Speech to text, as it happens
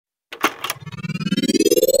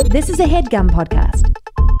This is a HeadGum podcast.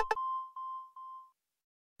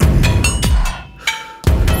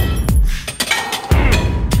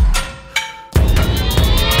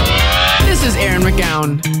 This is Erin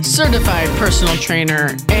McGowan, certified personal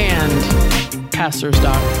trainer and pastor's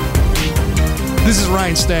dog. This is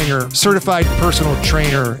Ryan Stanger, certified personal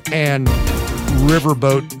trainer and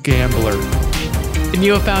riverboat gambler. And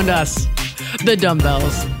you have found us, The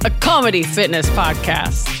Dumbbells, a comedy fitness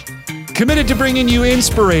podcast. Committed to bringing you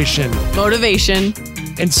inspiration, Motivation.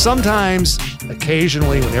 and sometimes,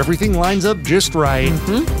 occasionally, when everything lines up just right,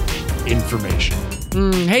 information.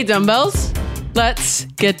 Hey, dumbbells, let's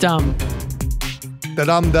get dumb. The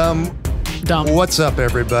dumb. What's up,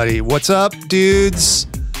 everybody? What's up, dudes?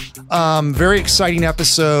 Very exciting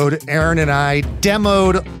episode. Erin and I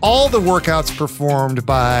demoed all the workouts performed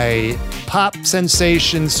by pop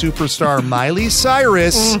sensation superstar Miley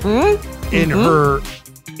Cyrus in her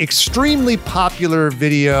extremely popular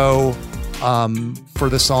video for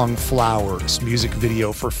the song Flowers, music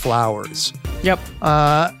video for Flowers. Yep.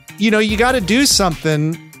 You got to do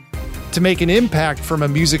something to make an impact from a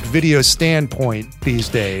music video standpoint these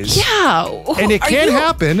days. Yeah. And it can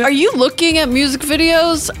happen. Are you looking at music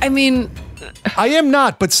videos? I mean, I am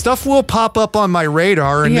not, but stuff will pop up on my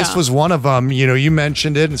radar, and this was one of them. You know, you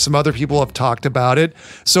mentioned it, and some other people have talked about it.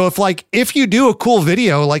 So if you do a cool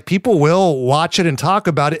video, like, people will watch it and talk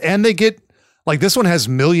about it, and they get, like, this one has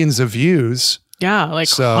millions of views. Yeah,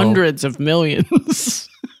 hundreds of millions.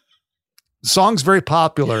 Song's very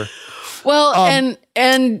popular. Well,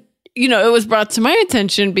 and you know, it was brought to my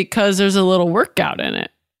attention because there's a little workout in it.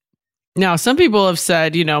 Now, some people have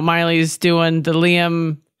said, you know, Miley's doing the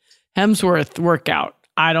Liam Hemsworth workout.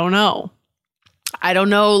 I don't know. I don't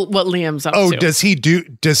know what Liam's up to. Oh, does he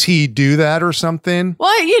do that or something?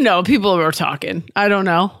 Well, you know, people were talking. I don't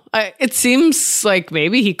know. It seems like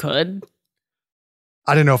maybe he could.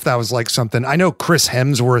 I don't know if that was like something. I know Chris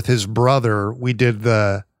Hemsworth, his brother,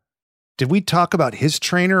 did we talk about his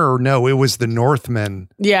trainer or no? It was the Northman.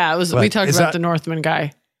 Yeah, it was. We talked about the Northman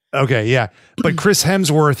guy. Okay, yeah. But Chris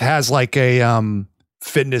Hemsworth has like a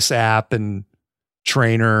fitness app and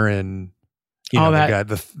trainer and all that.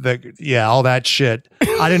 All that shit.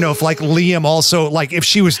 I don't know if like Liam also, like, if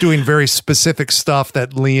she was doing very specific stuff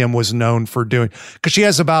that Liam was known for doing, because she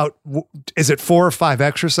has about, is it 4 or 5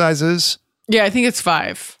 exercises? Yeah, I think it's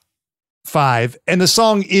 5. 5, and the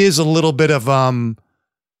song is a little bit of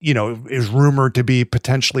is rumored to be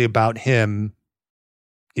potentially about him.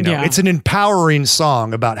 You know, It's an empowering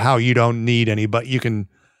song about how you don't need anybody. You can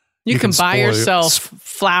buy yourself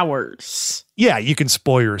flowers. Yeah, you can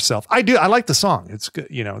spoil yourself. I do. I like the song. It's good.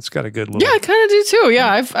 You know, it's got a good little. Yeah, I kind of do too.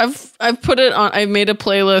 Yeah, I've put it on. I made a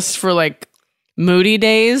playlist for like moody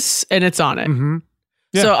days, and it's on it. Mm-hmm.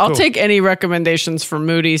 Yeah, so I'll take any recommendations for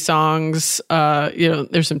moody songs.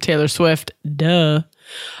 There's some Taylor Swift. Duh.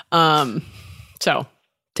 So.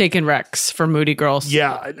 Taking Rex for Moody Girls.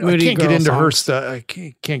 Yeah, I can't get into her stuff. I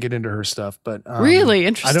can't get into her stuff, but really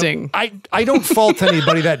interesting. I don't fault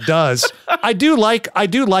anybody that does. I do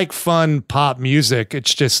like fun pop music.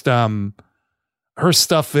 It's just her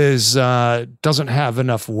stuff is doesn't have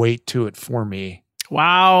enough weight to it for me.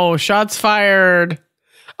 Wow, shots fired.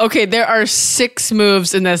 Okay, there are 6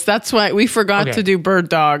 moves in this. That's why we forgot to do Bird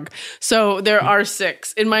Dog. So there are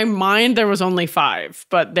 6. In my mind, there was only 5,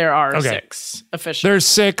 but there are 6 officially. There's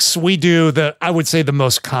 6. We do I would say the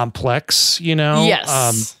most complex, you know?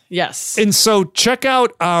 Yes. Yes. And so check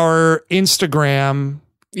out our Instagram,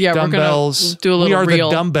 Dumbbells. We're gonna do a little We are reel.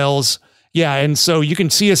 the Dumbbells. Yeah, and so you can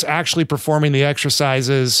see us actually performing the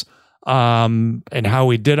exercises and how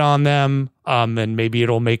we did on them. And maybe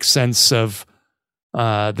it'll make sense of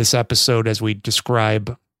this episode as we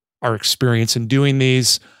describe our experience in doing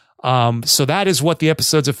these. So that is what the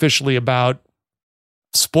episode's officially about.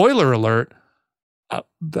 Spoiler alert.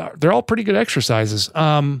 They're all pretty good exercises.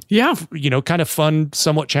 Kind of fun,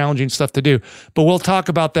 somewhat challenging stuff to do, but we'll talk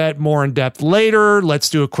about that more in depth later. Let's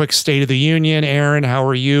do a quick State of the Union. Erin, how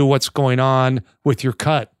are you? What's going on with your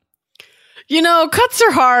cut? You know, cuts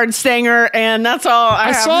are hard, Stanger, and that's all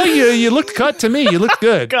I have. Saw you. You looked cut to me. You looked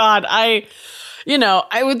good. God, I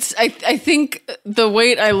think the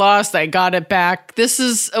weight I lost, I got it back. This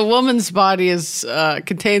is a woman's body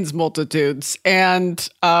contains multitudes. And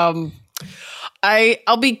I'll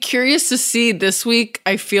be curious to see this week.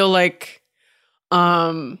 I feel like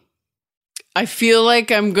I'm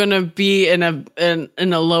going to be in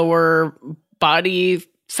a lower body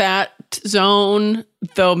fat zone,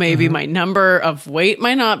 though maybe my number of weight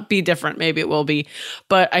might not be different. Maybe it will be,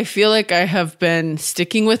 but I feel like I have been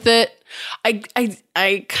sticking with it.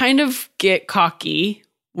 I kind of get cocky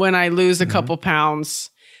when I lose a couple pounds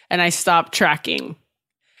and I stop tracking.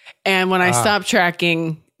 And when I stop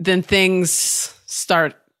tracking, then things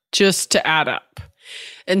start just to add up.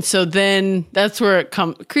 And so then that's where it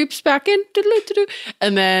creeps back in.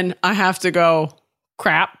 And then I have to go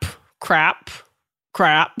crap.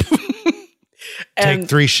 Take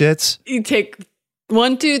 3 shits. You take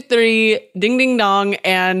 1, 2, 3, ding, ding, dong.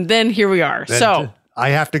 And then here we are. Then so I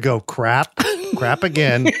have to go crap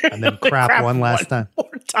again, and then crap one last time.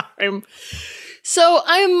 More time. So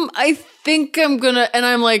I think I'm gonna, and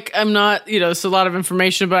I'm not, it's a lot of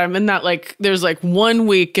information, but I'm in that, like, there's like 1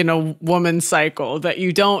 week in a woman's cycle that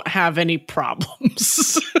you don't have any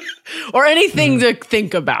problems or anything to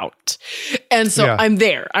think about. And so I'm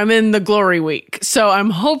there. I'm in the glory week. So I'm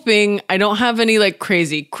hoping I don't have any like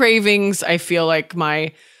crazy cravings. I feel like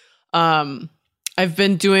I've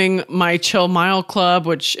been doing my Chill Mile Club,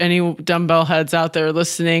 which any dumbbell heads out there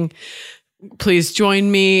listening, please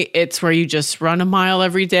join me. It's where you just run a mile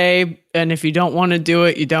every day. And if you don't want to do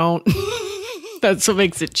it, you don't. That's what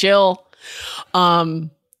makes it chill.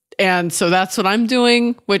 And so that's what I'm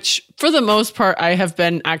doing, which for the most part, I have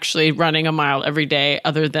been actually running a mile every day,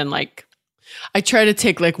 other than like, I try to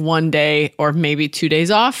take like 1 day or maybe 2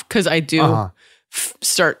 days off, because I do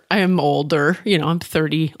I am older, I'm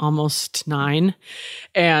 30, almost 9.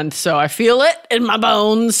 And so I feel it in my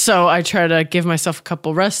bones. So I try to give myself a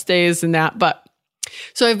couple rest days and that. But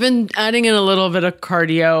so I've been adding in a little bit of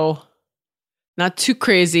cardio, not too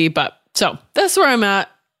crazy, but so that's where I'm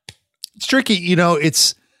at. It's tricky.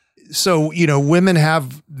 It's so, women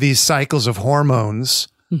have these cycles of hormones,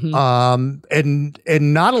 and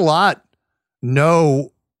not a lot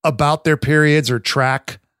know about their periods or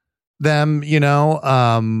track them. It's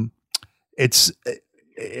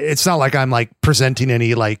not like I'm like presenting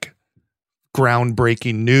any like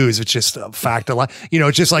groundbreaking news. It's just a fact of life.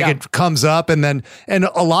 It's just like it comes up, and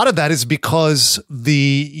a lot of that is because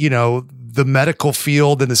the medical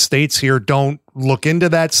field in the States here don't look into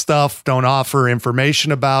that stuff, don't offer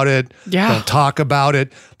information about it, don't talk about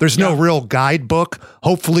it. There's no real guidebook.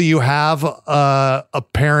 Hopefully you have a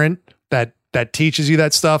parent that teaches you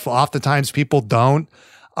that stuff. Oftentimes people don't.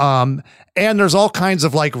 And there's all kinds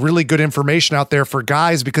of like really good information out there for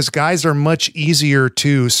guys, because guys are much easier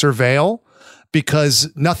to surveil because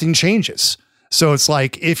nothing changes. So it's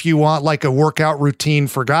like, if you want like a workout routine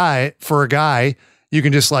for a guy, you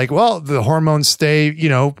can just like, well, the hormones stay,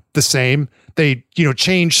 the same. They,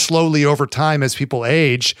 change slowly over time as people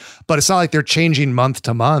age, but it's not like they're changing month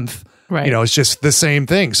to month. Right. It's just the same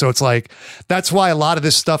thing. So it's like, that's why a lot of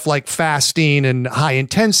this stuff like fasting and high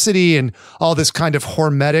intensity and all this kind of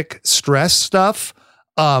hormetic stress stuff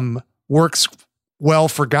works well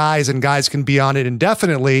for guys, and guys can be on it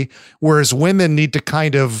indefinitely. Whereas women need to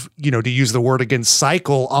kind of, to use the word again,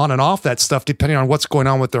 cycle on and off that stuff depending on what's going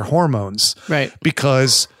on with their hormones. Right.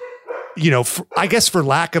 Because, I guess for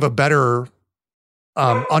lack of a better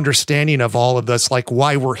understanding of all of this, like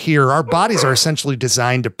why we're here, our bodies are essentially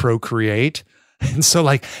designed to procreate. And so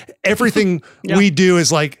like everything we do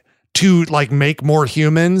is like to like make more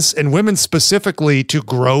humans, and women specifically to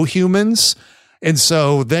grow humans. And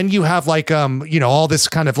so then you have like, all this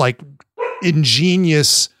kind of like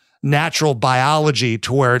ingenious natural biology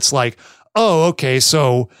to where it's like, oh, okay.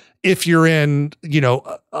 So if you're in,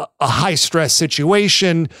 a high stress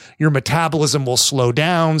situation, your metabolism will slow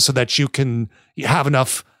down so that you can have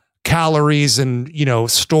enough calories and,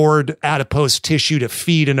 stored adipose tissue to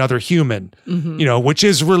feed another human, which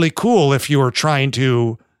is really cool if you are trying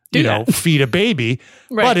to, feed a baby.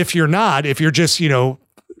 Right. But if you're not, if you're just,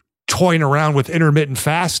 toying around with intermittent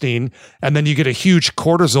fasting, and then you get a huge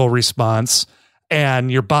cortisol response and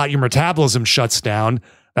your metabolism shuts down,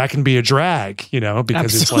 that can be a drag,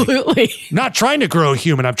 because Absolutely. It's like, not trying to grow a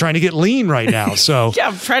human. I'm trying to get lean right now. So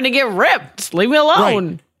I'm trying to get ripped. Leave me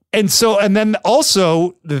alone. Right. And then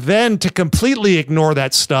also to completely ignore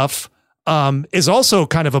that stuff is also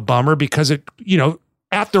kind of a bummer, because it,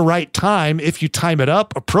 at the right time, if you time it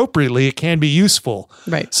up appropriately, it can be useful.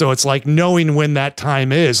 Right. So it's like knowing when that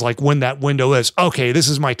time is, like when that window is. Okay, this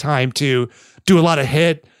is my time to do a lot of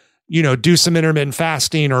HIIT, do some intermittent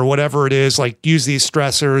fasting or whatever it is, like use these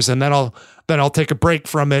stressors, and then I'll take a break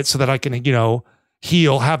from it so that I can,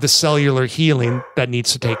 heal, have the cellular healing that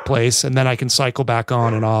needs to take place, and then I can cycle back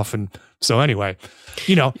on and off. And so anyway,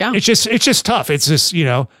 it's just tough. It's just,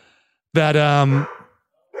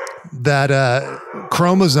 that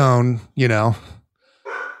chromosome,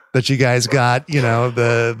 that you guys got,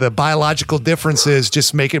 the biological differences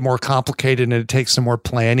just make it more complicated, and it takes some more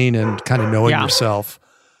planning and kind of knowing yourself.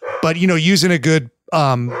 But, using a good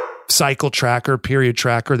cycle tracker, period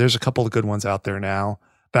tracker, there's a couple of good ones out there now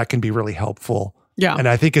that can be really helpful Yeah. And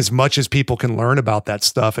I think as much as people can learn about that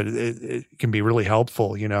stuff, it can be really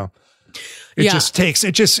helpful, you know. It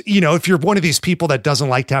just, you know, if you're one of these people that doesn't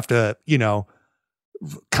like to have to, you know,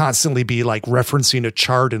 constantly be like referencing a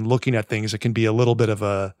chart and looking at things, it can be a little bit of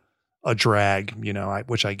a drag, you know,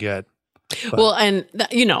 which I get. But. Well, and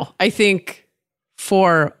you know, I think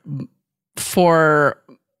for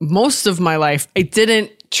most of my life, I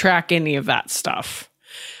didn't track any of that stuff.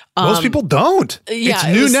 Most people don't. Yeah, it's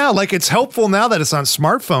new now. Like, it's helpful now that it's on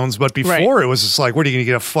smartphones, but before it was just like, what are you going to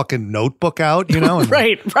get a fucking notebook out, you know?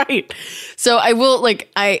 Right. So I will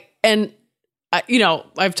you know,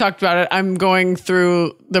 I've talked about it. I'm going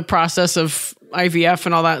through the process of IVF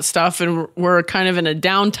and all that stuff, and we're kind of in a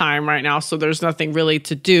downtime right now. So there's nothing really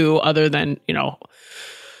to do other than, you know,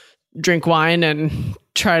 drink wine and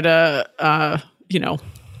try to, you know,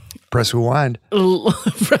 press rewind.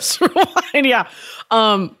 Press rewind, yeah.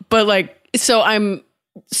 But like, so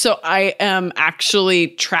I am actually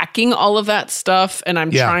tracking all of that stuff, and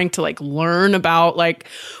I'm trying to like learn about like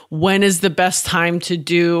when is the best time to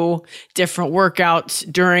do different workouts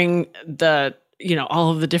during the, you know,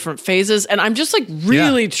 all of the different phases. And I'm just like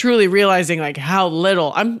really truly realizing like how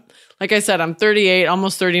little like I said, I'm 38,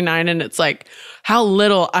 almost 39. And it's like how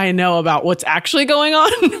little I know about what's actually going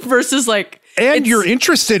on versus like, and you're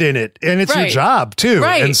interested in it, and it's your job too.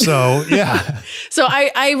 Right. And so, yeah. So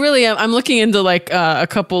I really am. I'm looking into like a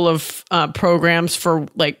couple of programs for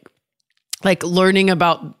like learning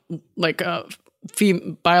about like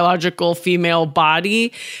biological female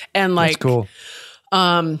body and like, that's cool.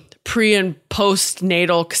 Pre and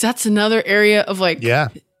postnatal. 'Cause that's another area of like,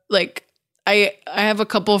 like I have a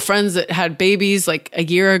couple of friends that had babies like a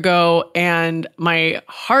year ago, and my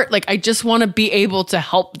heart, like, I just want to be able to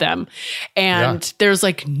help them. And there's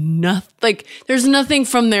like nothing, like there's nothing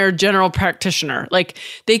from their general practitioner. Like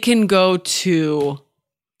they can go to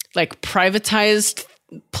like privatized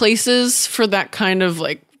places for that kind of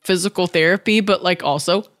like physical therapy, but like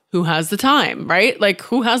also who has the time, right? Like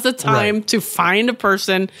who has the time to find a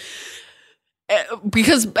person?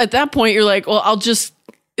 Because at that point you're like, well, I'll just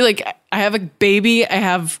like, I have a baby, I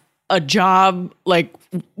have a job. Like,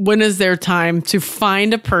 when is there time to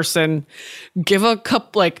find a person, give a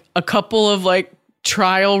couple of like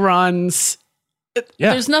trial runs?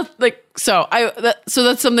 Yeah. There's nothing like, so that's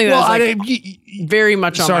something that's like very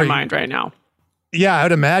much on my mind right now. Yeah, I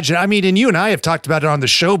would imagine. I mean, and you and I have talked about it on the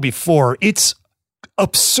show before. It's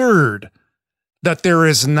absurd that there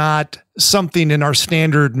is not something in our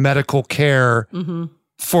standard medical care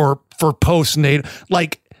for postnatal.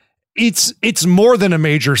 Like, it's more than a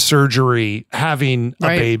major surgery having a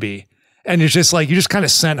baby. And it's just like, you just kind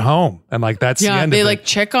of sent home. And like, that's the end of it. They like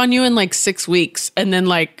check on you in like 6 weeks. And then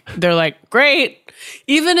like, they're like, great.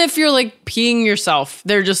 Even if you're like peeing yourself,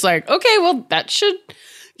 they're just like, okay, well that should,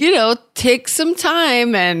 you know, take some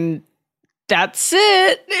time. And that's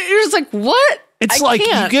it. You're just like, what? It's like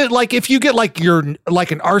you get like, if you get like your like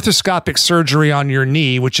an arthroscopic surgery on your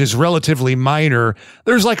knee, which is relatively minor,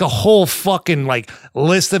 there's like a whole fucking like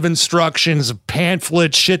list of instructions,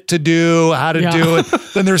 pamphlet shit to do, how to do it.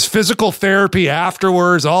 Then there's physical therapy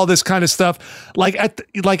afterwards, all this kind of stuff. Like at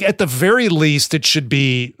the very least, it should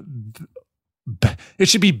be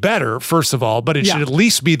better, first of all, but it should at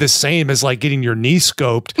least be the same as like getting your knee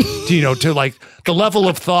scoped, you know, to like the level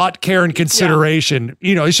of thought, care, and consideration.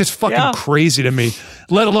 You know, it's just fucking crazy to me,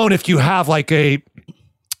 let alone if you have like a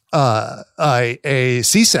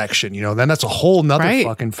C-section, you know, then that's a whole nother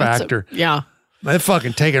fucking factor. They're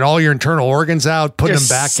fucking taking all your internal organs out, putting them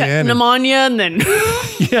back in. Them on you and then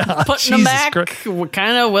putting them back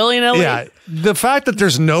kind of willy-nilly. Yeah. The fact that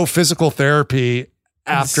there's no physical therapy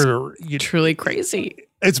after truly crazy.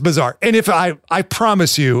 It's bizarre. And if I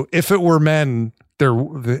promise you, if it were men,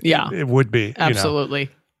 it would be. Absolutely. You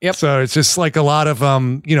know? Yep. So it's just like a lot of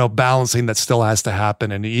you know, balancing that still has to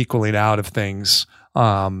happen and equaling out of things.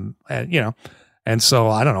 And you know, and so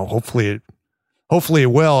I don't know, hopefully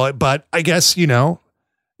it will. But I guess, you know,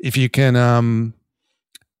 if you can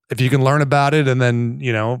learn about it and then,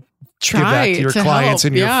 you know, give that to your clients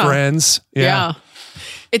and your friends. Yeah.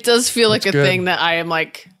 It does feel like a thing that I am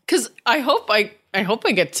like, because I hope I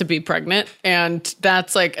get to be pregnant, and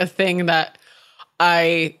that's like a thing that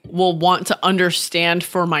I will want to understand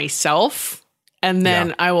for myself, and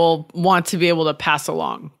then I will want to be able to pass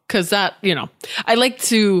along, because that, you know, I like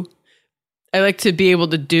to be able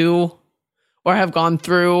to do or have gone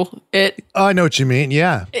through it. Oh, I know what you mean.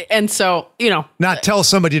 Yeah. And so, you know, not tell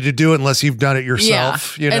somebody to do it unless you've done it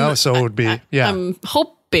yourself, you know, so it would be, I'm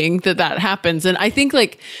hoping that happens. And I think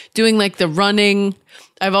like doing like the running,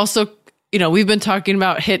 I've also we've been talking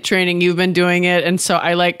about HIIT training. You've been doing it. And so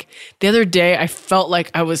the other day I felt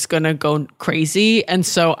like I was going to go crazy. And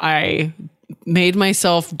so I made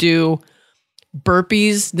myself do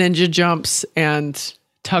burpees, ninja jumps, and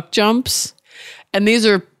tuck jumps. And these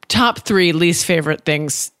are top 3 least favorite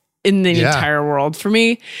things in the entire world for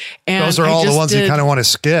me. And those are all the ones you kind of want to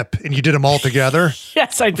skip, and you did them all together.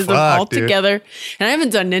 Yes, I did them all together. And I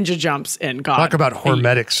haven't done ninja jumps in talk about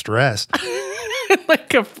hormetic stress.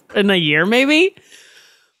 In a year, maybe.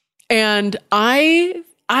 And I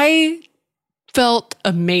felt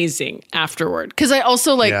amazing afterward. Because I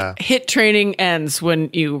also HIIT training ends when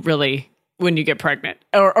you get pregnant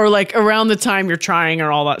or around the time you're trying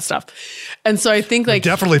or all that stuff. And so I think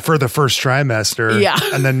definitely for the first trimester. Yeah.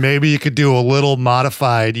 And then maybe you could do a little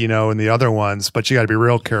modified, in the other ones, but you got to be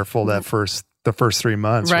real careful the first 3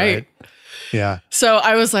 months. Right. Yeah. So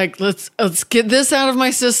I was like, let's get this out of my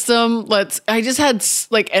system. I just had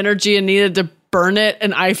energy and needed to burn it.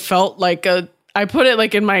 And I felt I put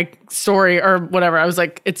it in my story or whatever. I was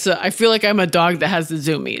like, I feel like I'm a dog that has the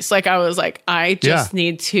zoomies. I was like, I just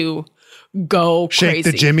need to go shake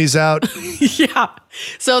crazy. The jimmies out. Yeah.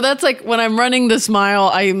 So that's when I'm running this mile,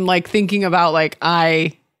 I'm thinking about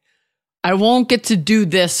I won't get to do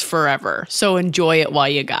this forever. So enjoy it while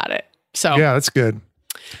you got it. So yeah, that's good.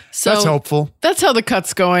 So that's hopeful. That's how the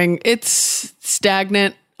cut's going. It's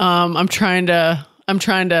stagnant. I'm trying to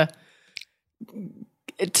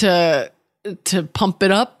pump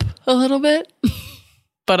it up a little bit,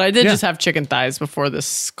 but I did just have chicken thighs before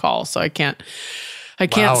this call. So I can't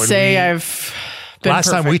say I've been last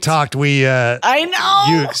perfect. Time we talked, I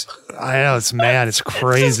know. I know it's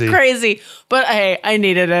crazy. It's crazy. But hey, I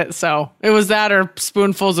needed it. So it was that or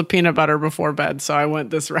spoonfuls of peanut butter before bed. So I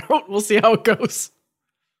went this route. We'll see how it goes.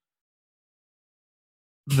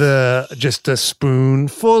 Just a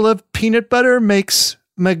spoonful of peanut butter makes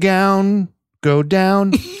my gown go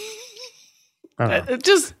down.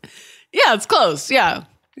 It's close. Yeah.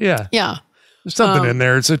 Yeah. Yeah. There's something in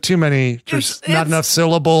there. There's not enough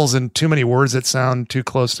syllables and too many words that sound too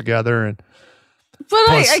close together. But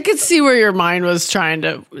I could see where your mind was trying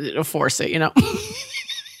to force it,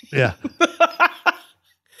 Yeah.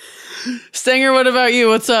 Stanger, what about you?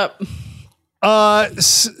 What's up?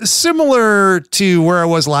 Similar to where I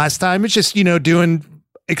was last time. It's just, doing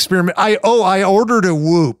experiment. I ordered a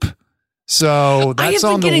Whoop. So that's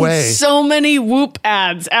on the way. I have been getting so many Whoop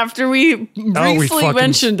ads after we briefly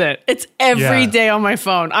mentioned it. It's every day on my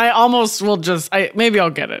phone. I almost will maybe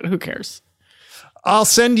I'll get it. Who cares? I'll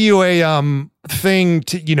send you a thing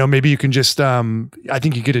to, maybe you can just I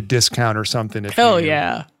think you get a discount or something.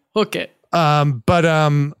 Yeah. Hook it. Yeah.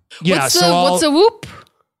 What's a Whoop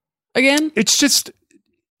again? It's just,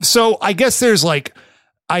 so I guess there's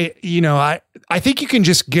I think you can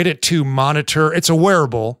just get it to monitor. It's a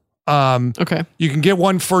wearable. Okay. You can get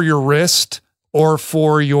one for your wrist or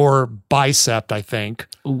for your bicep, I think.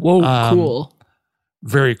 Whoa, cool.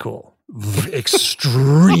 Very cool.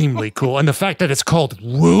 Extremely cool. And the fact that it's called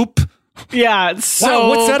Whoop. Yeah, it's so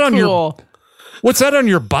what's that on cool. What's that on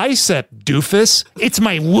your bicep, doofus? It's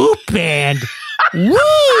my Whoop band.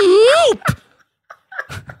 Whoop!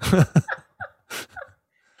 Oh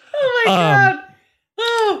my God.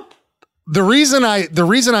 Oh. The reason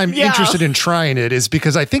I'm interested in trying it is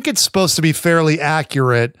because I think it's supposed to be fairly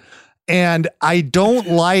accurate, and I don't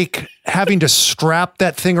like having to strap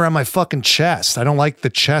that thing around my fucking chest. I don't like the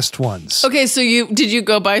chest ones. Okay, so did you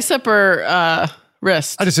go bicep or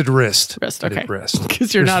wrist? I just did wrist. Wrist, okay. Wrist.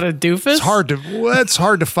 Because you're not a doofus? It's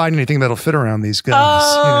hard to find anything that'll fit around these guys.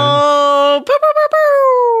 Oh,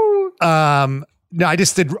 no, I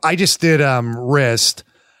just did wrist.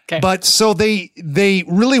 Okay. But so they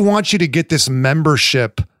really want you to get this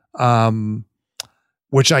membership,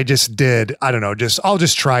 which I just did. I don't know. I'll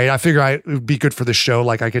just try it. I figure it would be good for the show.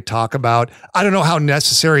 I could talk about. I don't know how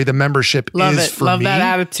necessary the membership is for me. Love that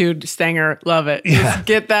attitude, Stanger. Love it. Yeah.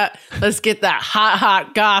 Let's get that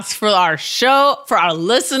hot goss for our show, for our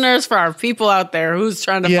listeners, for our people out there who's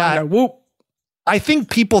trying to find a Whoop. I think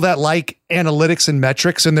people that like analytics and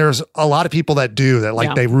metrics, and there's a lot of people that do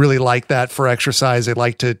that, they really like that for exercise. They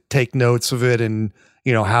like to take notes of it and,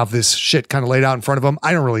 have this shit kind of laid out in front of them.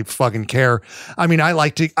 I don't really fucking care. I mean, I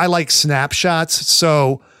like snapshots.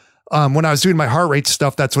 So, when I was doing my heart rate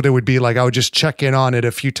stuff, that's what it would be like. I would just check in on it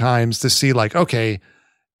a few times to see okay,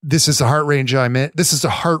 this is the heart range I'm in. This is the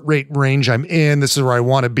heart rate range I'm in. This is where I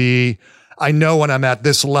want to be. I know when I'm at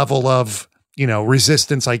this level of,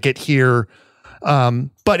 resistance, I get here.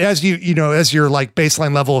 But as as your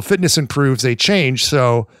baseline level of fitness improves, they change.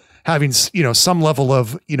 So having, some level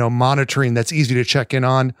of, monitoring that's easy to check in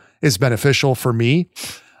on is beneficial for me.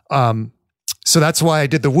 So that's why I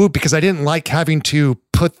did the Whoop, because I didn't like having to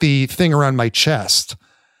put the thing around my chest.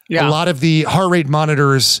 Yeah. A lot of the heart rate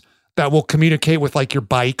monitors that will communicate with like your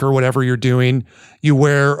bike or whatever you're doing, you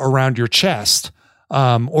wear around your chest,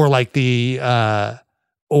 or like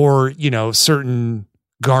or, you know, certain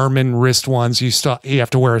Garmin wrist ones, you have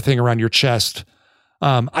to wear a thing around your chest.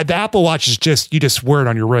 The Apple Watch is you just wear it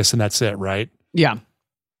on your wrist and that's it, right? Yeah.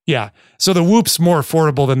 Yeah. So the Whoop's more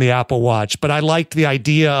affordable than the Apple Watch, but I liked the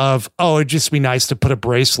idea of, it'd just be nice to put a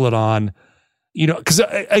bracelet on, you know, because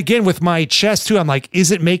again, with my chest too, I'm like, is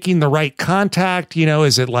it making the right contact? You know,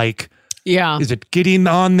 is it like, is it getting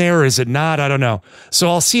on there? Is it not? I don't know. So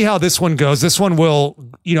I'll see how this one goes. This one will,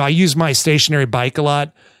 you know, I use my stationary bike a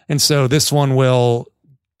lot. And so this one will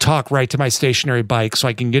talk right to my stationary bike so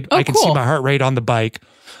I can see my heart rate on the bike.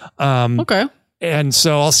 Okay. And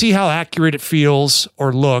so I'll see how accurate it feels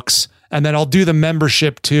or looks. And then I'll do the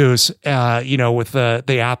membership too, you know, with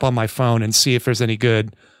the app on my phone and see if there's any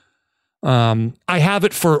good. I have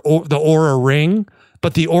it for the Oura Ring,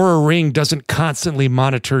 but the Oura Ring doesn't constantly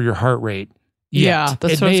monitor your heart rate yet. Yeah,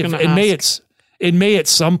 that's what I was going to ask. It may at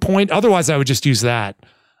some point. Otherwise, I would just use that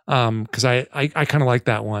because I kind of like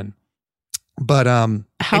that one. But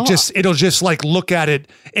it'll just like look at it.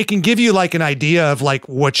 It can give you like an idea of like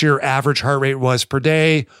what your average heart rate was per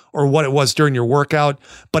day or what it was during your workout,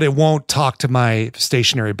 but it won't talk to my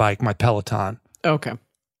stationary bike, my Peloton. Okay.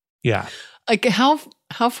 Yeah. Like how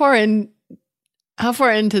far into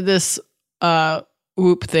this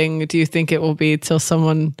Whoop thing do you think it will be till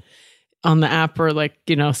someone on the app or like,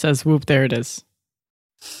 you know, says Whoop, there it is?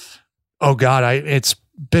 Oh God, it's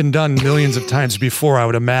been done millions of times before, I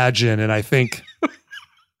would imagine. And I think,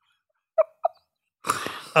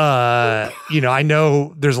 you know, I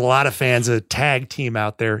know there's a lot of fans of Tag Team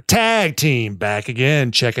out there. Tag Team, back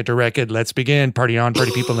again. Check it to record. Let's begin. Party on,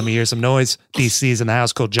 party people. Let me hear some noise. DC's in the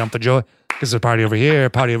house called Jump for Joy. There's a party over here,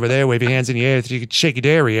 party over there. Wave your hands in the air. You can shake your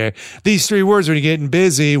derriere. These three words when you're getting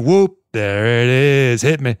busy. Whoop, there it is.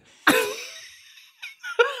 Hit me.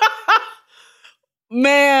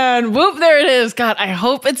 Man, Whoop, there it is. God, I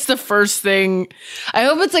hope it's the first thing. I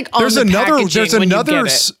hope it's like on there's the another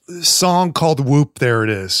song called Whoop, there it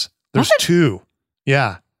is. There's two.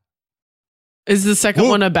 Yeah. Is the second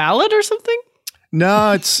one a ballad or something?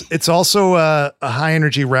 No, it's also a high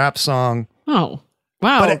energy rap song. Oh,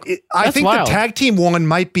 wow. But I think wild. The Tag Team one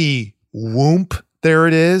might be Whoop, there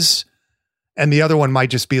it is. And the other one might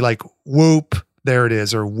just be like Whoop, there it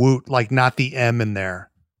is, or Woot, like not the M in there.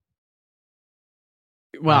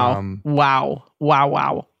 Wow.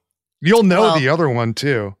 Wow. You'll know the other one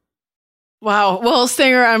too. Wow. Well,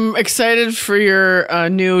 Stinger, I'm excited for your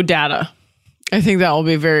new data. I think that will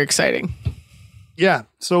be very exciting. Yeah.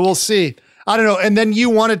 So we'll see. I don't know. And then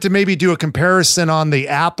you wanted to maybe do a comparison on the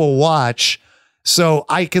Apple Watch. So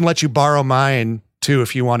I can let you borrow mine too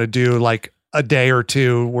if you want to do like a day or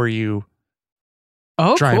two where you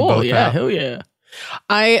try cool. And both yeah, out. Hell yeah.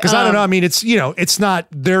 Because I don't know. I mean, it's, you know, it's not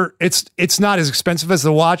there. It's not as expensive as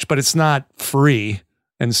the watch, but it's not free.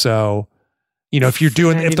 And so, you know, if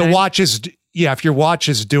your watch is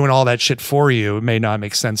doing all that shit for you, it may not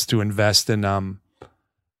make sense to invest in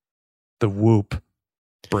the Whoop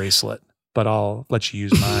bracelet. But I'll let you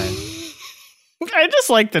use mine. I just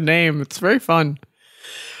like the name. It's very fun.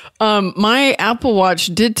 My Apple Watch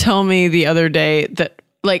did tell me the other day that,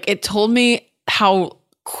 like, it told me how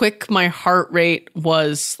quick my heart rate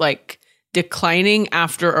was like declining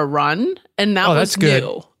after a run, and that was good.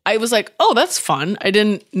 New. I was like, oh, that's fun. I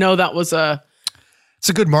didn't know that was it's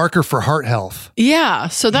a good marker for heart health. Yeah,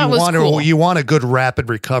 so that was cool. You want a good rapid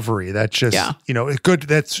recovery. That's just you know, it's good.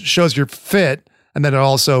 That shows you're fit, and then it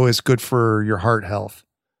also is good for your heart health.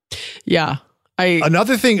 Yeah.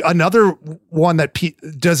 Another one that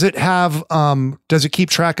does it keep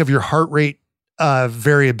track of your heart rate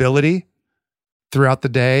variability throughout the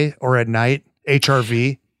day or at night,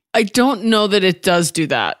 HRV? I don't know that it does do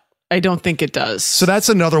that. I don't think it does. So that's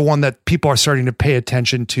another one that people are starting to pay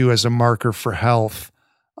attention to as a marker for health,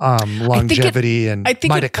 longevity and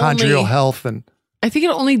mitochondrial health. And I think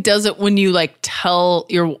it only does it when you like tell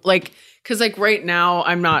your like, cause like right now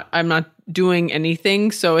I'm not doing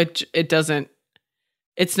anything. So it doesn't,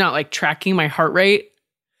 it's not like tracking my heart rate.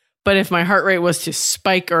 But if my heart rate was to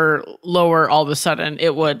spike or lower all of a sudden,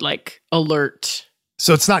 it would like alert.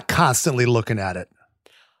 So it's not constantly looking at it.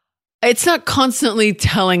 It's not constantly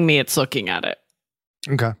telling me it's looking at it.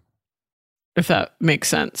 Okay. If that makes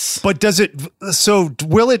sense. But does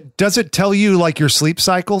it tell you like your sleep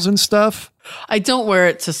cycles and stuff? I don't wear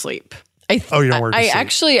it to sleep. You don't wear it to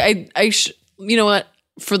sleep. You know what?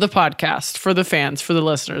 For the podcast, for the fans, for the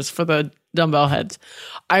listeners, for the dumbbell heads.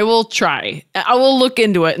 I will try. I will look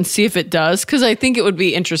into it and see if it does, because I think it would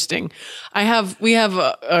be interesting. We have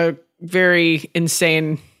a very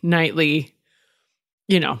insane nightly,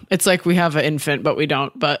 it's like we have an infant, but we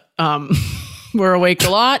don't. But we're awake a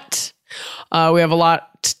lot. We have a lot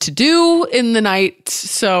to do in the night,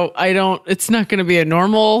 so it's not going to be a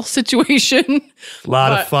normal situation. A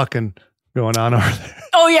lot of fucking going on over there.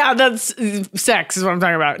 Oh yeah, that's sex is what I'm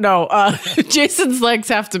talking about. No, Jason's legs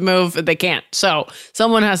have to move, and they can't. So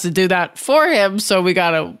someone has to do that for him. So we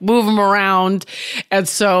got to move him around, and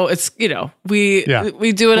so it's we do it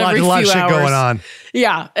every few hours. A lot of shit going on.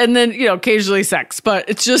 Yeah, and then occasionally sex, but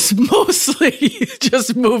it's just mostly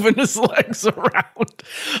just moving his legs around.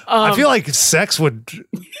 I feel like sex would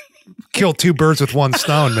kill two birds with one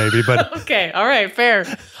stone, maybe. But okay, all right, fair.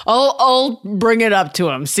 I'll bring it up to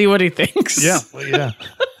him, see what he thinks. Yeah, well, yeah.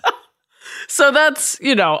 So that's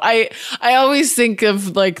I always think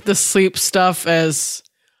of like the sleep stuff as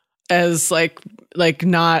like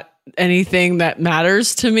not anything that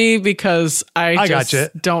matters to me, because I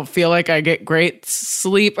just don't feel like I get great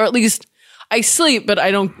sleep, or at least I sleep, but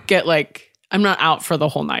I don't get I'm not out for the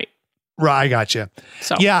whole night. Right, I gotcha.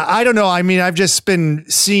 So yeah, I don't know. I mean, I've just been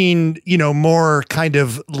seeing, more kind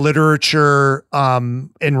of literature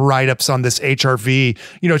and write-ups on this HRV.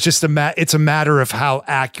 It's just it's a matter of how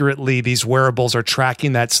accurately these wearables are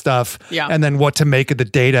tracking that stuff, and then what to make of the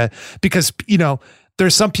data. Because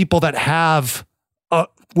there's some people that have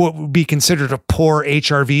what would be considered a poor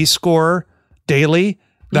HRV score daily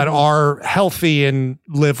that are healthy and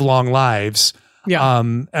live long lives. Yeah.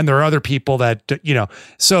 And there are other people that,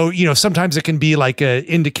 so, sometimes it can be like a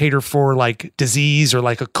indicator for like disease or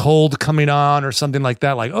like a cold coming on or something like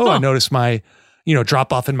that. Like, I noticed my,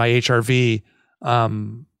 drop off in my HRV.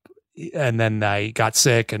 And then I got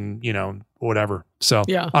sick and, whatever. So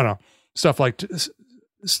I don't know, stuff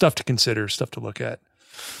to consider, stuff to look at.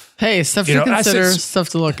 Hey, stuff to consider, stuff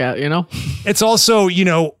to look at, It's also,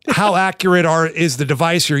 how accurate is the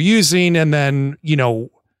device you're using? And then,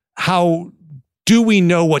 how do we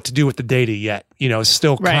know what to do with the data yet?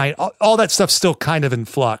 Still all that stuff's still kind of in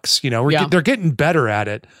flux. They're getting better at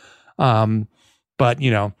it. But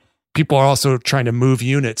people are also trying to move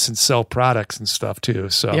units and sell products and stuff too.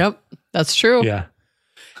 So yep, that's true. Yeah.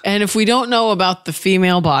 And if we don't know about the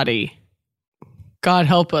female body, God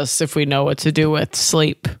help us if we know what to do with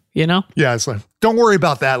sleep, Yeah, it's like, don't worry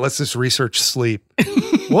about that. Let's just research sleep.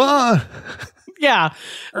 What? Yeah.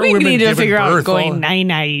 We need to figure out going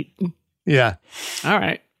night-night. Yeah. All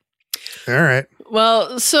right.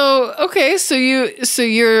 Well, so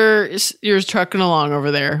you're trucking along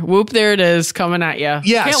over there. Whoop, there it is, coming at you.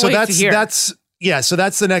 Yeah. So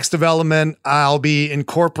that's the next development. I'll be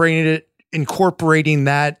incorporating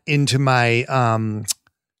that into my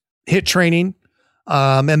HIIT training,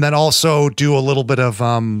 and then also do a little bit of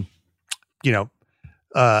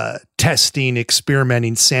testing,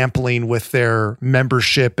 experimenting, sampling with their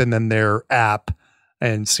membership and then their app,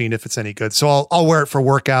 and seeing if it's any good. So I'll wear it for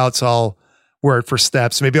workouts. I'll wear it for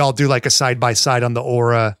steps. Maybe I'll do like a side-by-side on the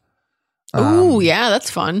Aura. Oh, yeah, that's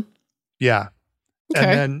fun. Yeah.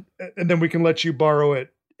 Okay. And then we can let you borrow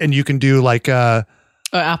it, and you can do like a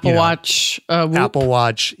Apple Watch. Apple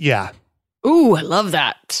Watch. Yeah. Ooh, I love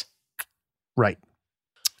that. Right.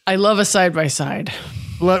 I love a side-by-side.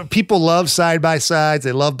 People love side-by-sides.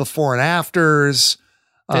 They love before and afters.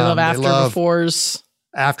 They love befores.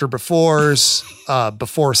 After befores,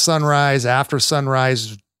 before sunrise, after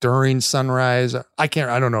sunrise, during sunrise. I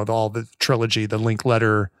don't know all the trilogy, the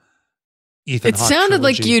Linkletter, Ethan Hawke sounded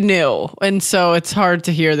trilogy. Like you knew, and so it's hard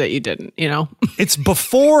to hear that you didn't, It's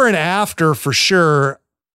before and after for sure.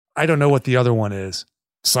 I don't know what the other one is.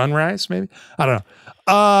 Sunrise, maybe? I don't know.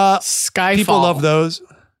 Skyfall. People love those.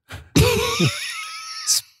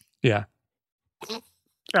 Yeah.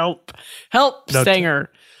 Help, Stanger.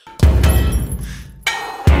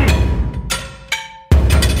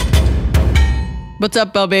 What's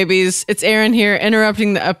up, Bell Babies? It's Aaron here,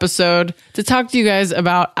 interrupting the episode to talk to you guys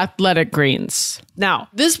about Athletic Greens. Now,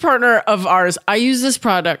 this partner of ours, I use this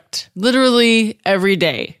product literally every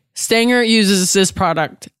day. Stanger uses this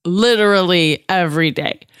product literally every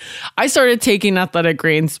day. I started taking Athletic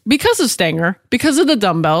Greens because of Stanger, because of the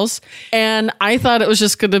dumbbells, and I thought it was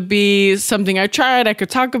just going to be something I tried, I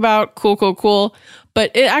could talk about, cool.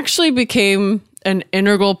 But it actually became an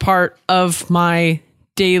integral part of my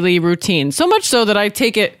daily routine. So much so that I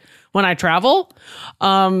take it when I travel.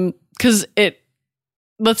 Let's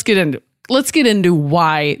get into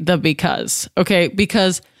why the because. Okay,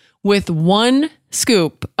 because with one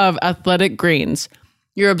scoop of Athletic Greens,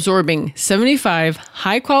 you're absorbing 75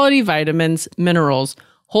 high quality vitamins, minerals,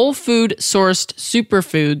 whole food sourced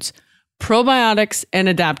superfoods, probiotics and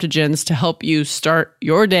adaptogens to help you start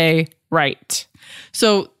your day right.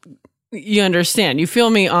 So you understand, you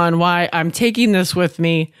feel me on why I'm taking this with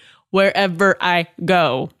me wherever I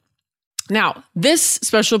go. Now, this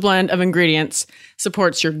special blend of ingredients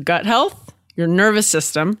supports your gut health, your nervous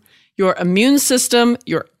system, your immune system,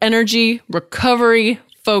 your energy, recovery,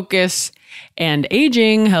 focus, and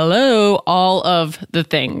aging. Hello, all of the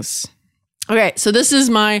things. Okay, so this is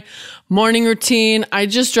my morning routine. I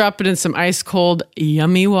just drop it in some ice cold,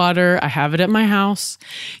 yummy water. I have it at my house.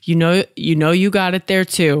 You know you got it there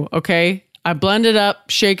too, okay? I blend it up,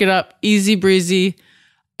 shake it up, easy breezy,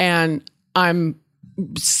 and I'm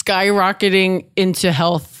skyrocketing into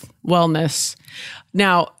health, wellness.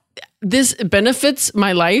 Now, this benefits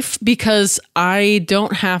my life because I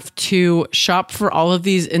don't have to shop for all of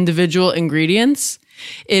these individual ingredients.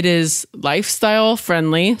 It is lifestyle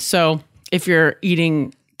friendly. So if you're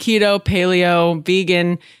eating keto, paleo,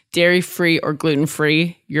 vegan, dairy-free, or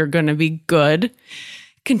gluten-free, you're going to be good.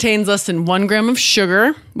 Contains less than 1 gram of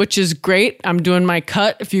sugar, which is great. I'm doing my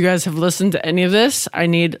cut. If you guys have listened to any of this, I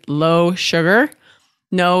need low sugar.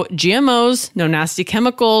 No GMOs, no nasty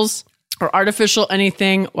chemicals or artificial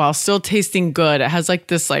anything while still tasting good. It has like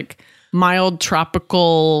this like mild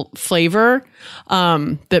tropical flavor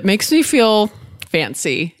that makes me feel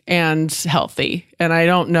fancy and healthy. And I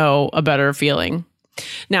don't know a better feeling.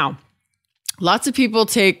 Now, lots of people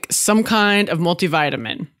take some kind of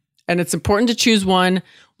multivitamin, and it's important to choose one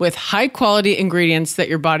with high quality ingredients that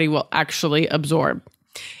your body will actually absorb.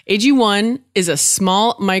 AG1 is a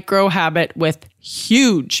small micro habit with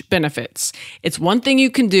huge benefits. It's one thing you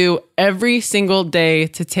can do every single day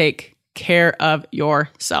to take care of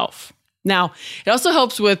yourself. Now, it also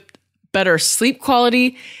helps with better sleep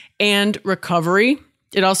quality and recovery.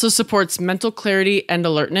 It also supports mental clarity and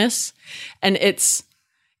alertness. And it's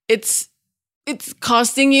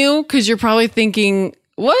costing you, because you're probably thinking,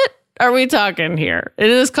 what are we talking here? It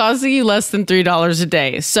is costing you less than $3 a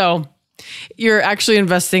day. So you're actually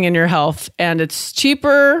investing in your health, and it's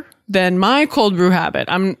cheaper than my cold brew habit.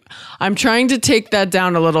 I'm trying to take that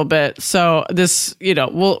down a little bit. So this,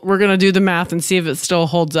 we're going to do the math and see if it still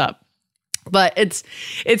holds up. But it's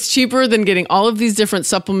cheaper than getting all of these different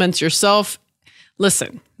supplements yourself.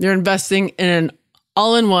 Listen, you're investing in an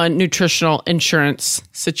all-in-one nutritional insurance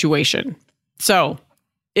situation. So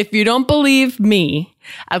if you don't believe me,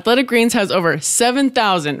 Athletic Greens has over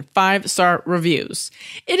 7,000 5-star reviews.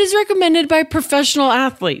 It is recommended by professional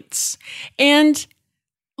athletes. And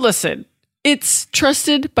listen, it's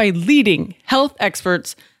trusted by leading health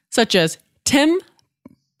experts such as Tim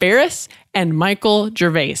Ferriss and Michael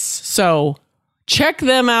Gervais. So check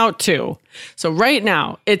them out too. So right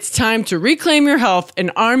now, it's time to reclaim your health and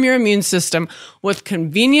arm your immune system with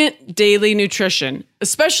convenient daily nutrition,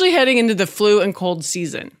 especially heading into the flu and cold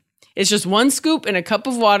season. It's just 1 scoop in a cup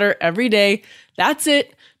of water every day. That's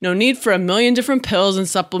it. No need for a million different pills and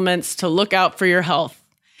supplements to look out for your health.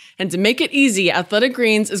 And to make it easy, Athletic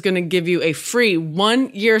Greens is going to give you a free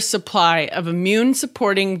 1-year supply of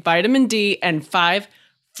immune-supporting vitamin D and 5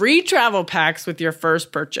 free travel packs with your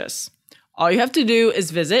first purchase. All you have to do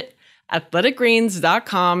is visit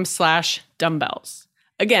athleticgreens.com/dumbbells.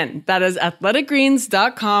 Again, that is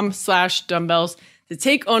athleticgreens.com/dumbbells to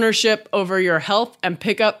take ownership over your health and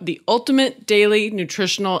pick up the ultimate daily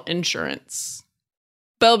nutritional insurance.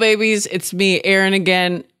 Bell babies, it's me, Erin,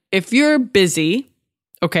 again. If you're busy,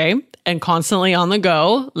 okay, and constantly on the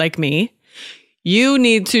go, like me, you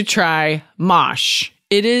need to try Mosh.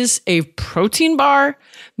 It is a protein bar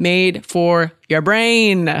made for your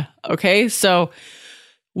brain, okay? So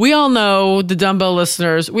we all know, the dumbbell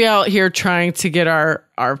listeners, we out here trying to get our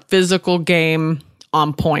physical game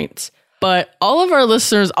on point. But all of our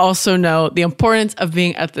listeners also know the importance of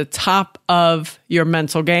being at the top of your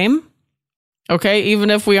mental game. Okay, even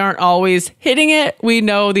if we aren't always hitting it, we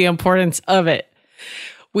know the importance of it.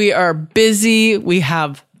 We are busy, we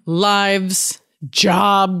have lives,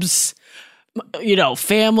 jobs,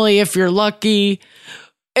 family if you're lucky.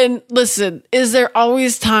 And listen, is there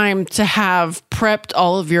always time to have prepped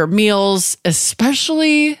all of your meals,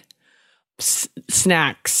 especially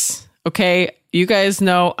snacks? Okay, you guys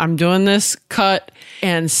know I'm doing this cut,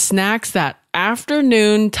 and snacks, that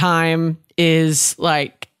afternoon time is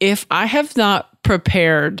like, if I have not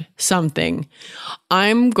prepared something,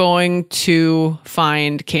 I'm going to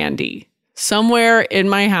find candy. Somewhere in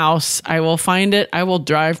my house, I will find it. I will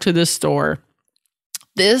drive to the store.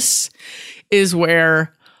 This is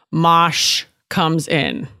where Mosh comes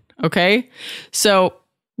in, okay? So,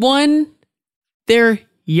 1, they're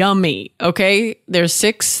yummy, okay? There's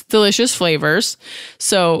 6 delicious flavors,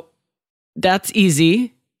 so that's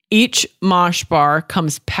easy. Each Mosh bar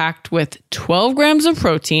comes packed with 12 grams of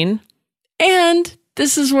protein, and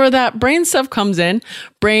this is where that brain stuff comes in.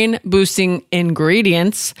 Brain boosting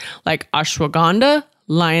ingredients like ashwagandha,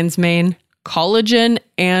 lion's mane, collagen,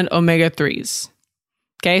 and omega-3s.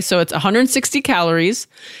 Okay, so it's 160 calories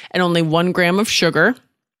and only 1 gram of sugar.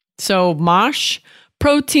 So Mosh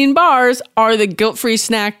protein bars are the guilt-free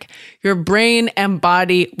snack your brain and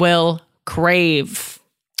body will crave.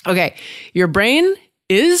 Okay, your brain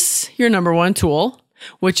is your number one tool,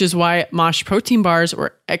 which is why Mosh protein bars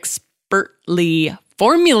were expertly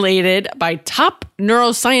formulated by top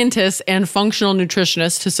neuroscientists and functional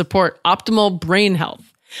nutritionists to support optimal brain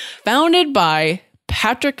health. Founded by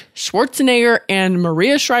Patrick Schwarzenegger and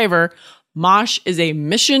Maria Shriver, Mosh is a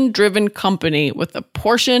mission-driven company with a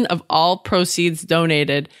portion of all proceeds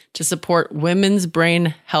donated to support women's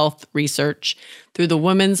brain health research through the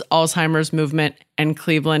Women's Alzheimer's Movement and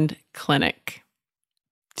Cleveland Clinic.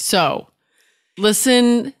 So,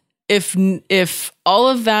 listen, if all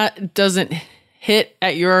of that doesn't hit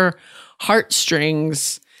at your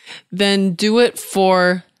heartstrings, then do it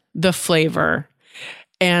for the flavor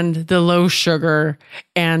and the low sugar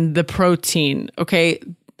and the protein, okay?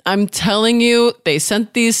 I'm telling you, they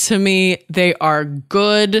sent these to me. They are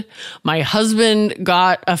good. My husband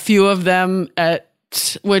got a few of them, at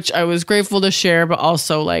which I was grateful to share, but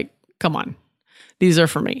also like, come on, these are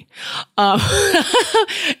for me.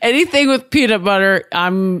 Anything with peanut butter,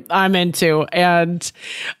 I'm into, and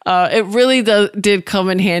it really did come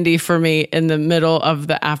in handy for me in the middle of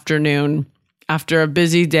the afternoon after a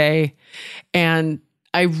busy day, and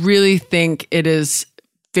I really think it is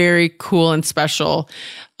very cool and special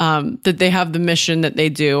that they have the mission that they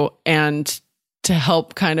do, and to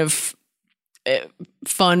help kind of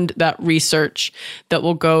fund that research that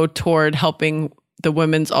will go toward helping the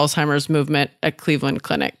women's Alzheimer's movement at Cleveland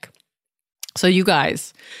Clinic. So you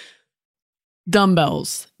guys,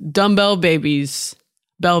 dumbbell babies,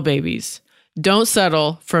 bell babies, don't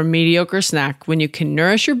settle for a mediocre snack when you can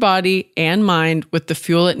nourish your body and mind with the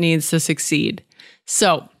fuel it needs to succeed.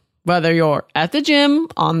 So whether you're at the gym,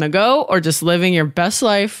 on the go, or just living your best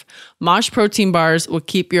life, Mosh protein bars will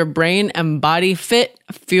keep your brain and body fit,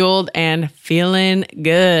 fueled, and feeling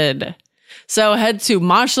good. So head to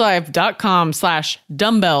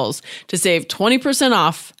moshlife.com/dumbbells to save 20%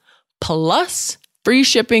 off plus free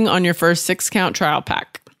shipping on your first 6-count trial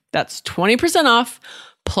pack. That's 20% off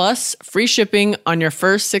plus free shipping on your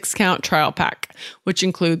first 6-count trial pack, which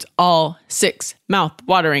includes all 6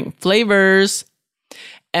 mouth-watering flavors.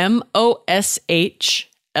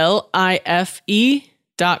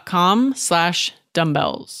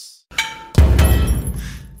 moshlife.com/dumbbells.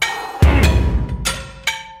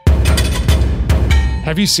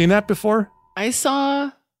 Have you seen that before? I saw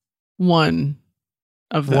one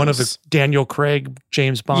of those. One of the Daniel Craig,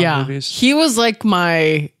 James Bond movies. He was like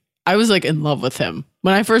I was like in love with him.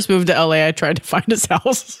 When I first moved to LA, I tried to find his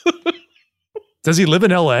house. Does he live in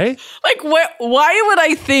LA? Like, why would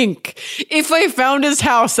I think if I found his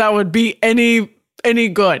house that would be any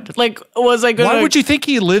good? Like, was I going to... Why would you think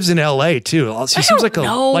he lives in LA too? He seems like a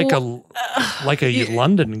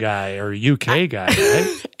London guy or a UK guy,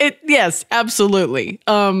 right? Yes, absolutely.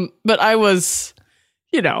 But I was,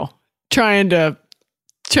 trying to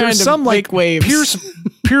make waves.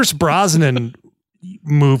 Pierce Brosnan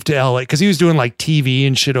moved to LA because he was doing like TV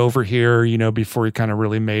and shit over here, before he kind of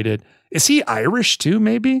really made it. Is he Irish too,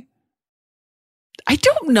 maybe? I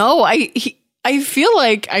don't know. I feel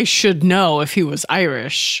like I should know if he was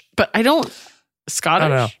Irish, but I don't. Scottish? I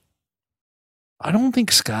don't know. I don't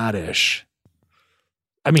think Scottish.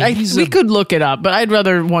 I mean, we could look it up, but I'd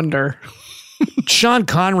rather wonder. Sean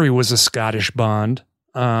Connery was a Scottish Bond,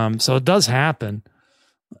 so it does happen.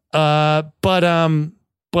 But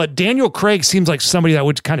Daniel Craig seems like somebody that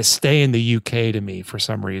would kind of stay in the UK to me for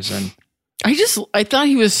some reason. I thought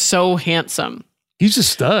he was so handsome. He's a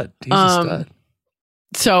stud.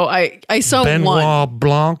 So I saw Benoit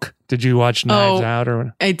Blanc. Did you watch Knives Out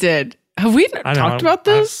or? I did. Have we talked about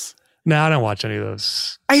this? No, I don't watch any of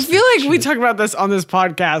those. I feel like we talked about this on this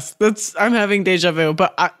podcast. I'm having deja vu,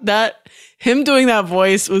 but him doing that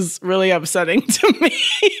voice was really upsetting to me.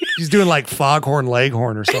 He's doing like Foghorn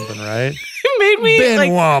Leghorn or something, right? It made me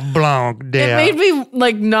Benoit Blanc. It made me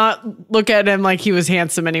like not look at him like he was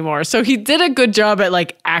handsome anymore. So he did a good job at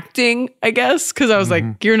like acting, I guess, because I was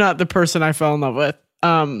like, you're not the person I fell in love with.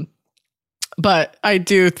 But I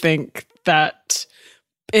do think that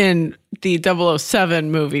in the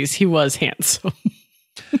 007 movies, he was handsome.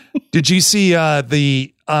 Did you see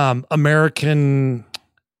the American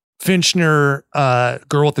Finchner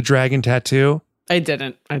girl with the dragon tattoo? I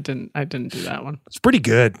didn't do that one. It's pretty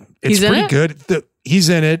good. It's pretty good. He's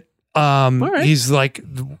in it. Right. He's like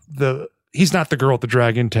he's not the girl with the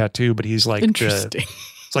dragon tattoo, but he's like interesting.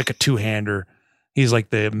 It's like a two-hander. He's like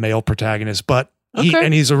the male protagonist, but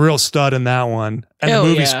he's a real stud in that one. And the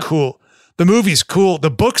movie's cool. The movie's cool. The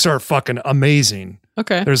books are fucking amazing.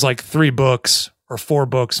 Okay. There's like 3 books or 4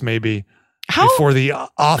 books maybe before the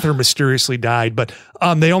author mysteriously died, but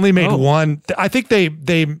they only made one. I think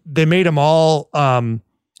they made them all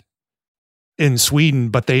in Sweden,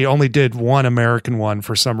 but they only did one American one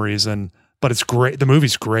for some reason. But it's great. The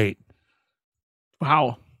movie's great.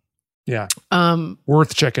 Wow. Yeah.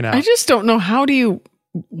 Worth checking out. I just don't know, how do you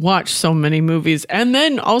watch so many movies and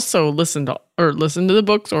then also listen to the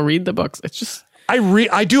books or read the books? It's just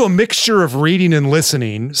I do a mixture of reading and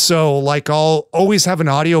listening. So like I'll always have an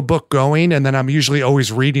audiobook going, and then I'm usually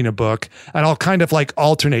always reading a book, and I'll kind of like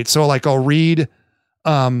alternate. So like I'll read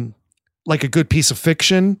like a good piece of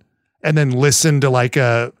fiction and then listen to like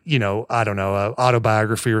a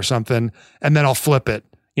autobiography or something, and then I'll flip it.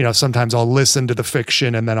 Sometimes I'll listen to the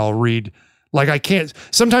fiction and then I'll read. Like I can't,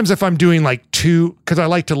 sometimes if I'm doing like 2, cause I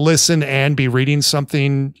like to listen and be reading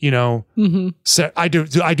something, I do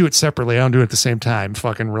it separately. I don't do it at the same time.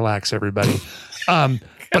 Fucking relax, everybody. But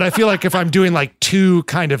I feel like if I'm doing like 2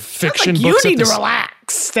 kind of fiction books. You need to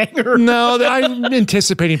relax, Stanger. No, I'm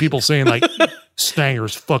anticipating people saying like,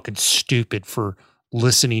 Stanger's fucking stupid for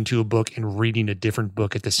listening to a book and reading a different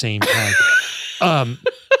book at the same time.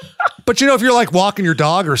 But if you're like walking your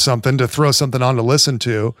dog or something to throw something on to listen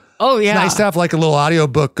to. Oh yeah. It's nice to have like a little audio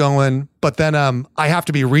book going, but then I have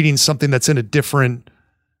to be reading something that's in a different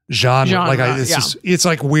genre. Like it's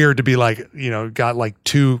like weird to be like, got like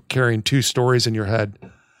carrying 2 stories in your head.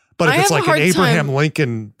 But if it's like an Abraham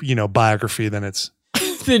Lincoln, biography, then it's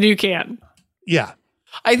then you can. Yeah.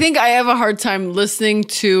 I think I have a hard time listening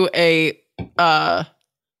to a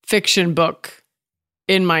fiction book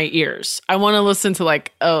in my ears. I want to listen to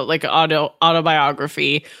like an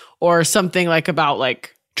autobiography or something like about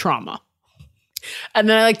like trauma. And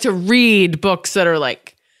then I like to read books that are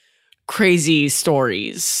like crazy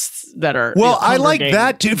stories that are. Well, I like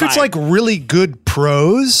that too. If it's like really good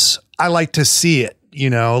prose, I like to see it,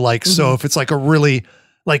 so if it's like a really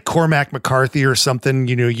like Cormac McCarthy or something,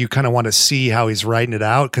 you kind of want to see how he's writing it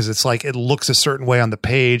out. Cause it's like, it looks a certain way on the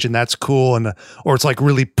page and that's cool. Or it's like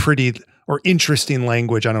really pretty or interesting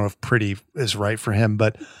language. I don't know if pretty is right for him,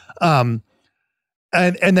 but, and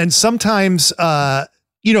then sometimes,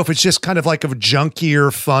 if it's just kind of like a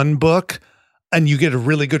junkier fun book and you get a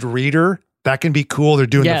really good reader, that can be cool. They're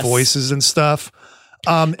doing the voices and stuff.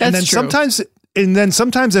 And then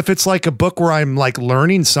sometimes if it's like a book where I'm like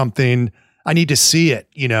learning something, I need to see it,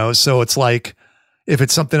 So it's like, if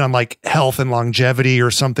it's something on like health and longevity or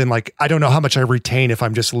something, like, I don't know how much I retain if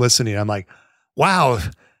I'm just listening. I'm like, wow,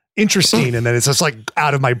 interesting. And then it's just like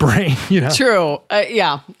out of my brain, True.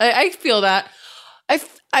 Yeah. I feel that.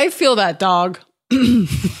 I feel that, dog.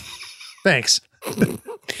 Thanks.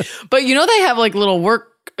 But they have like little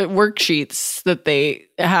worksheets that they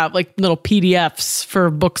have, like little PDFs for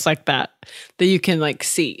books like that you can like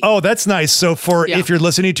see. Oh, that's nice. So if you're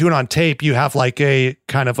listening to it on tape, you have like a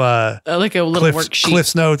kind of like a little worksheet.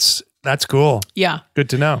 Cliff's Notes. That's cool. Yeah. Good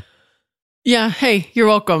to know. Yeah. Hey, you're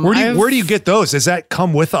welcome. Where do you get those? Does that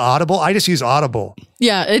come with the Audible? I just use Audible.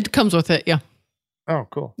 Yeah, it comes with it. Yeah. Oh,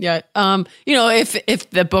 cool. Yeah. If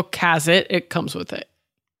the book has it, it comes with it.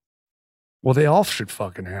 Well, they all should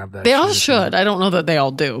fucking have that. They all should. I don't know that they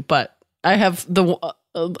all do, but I have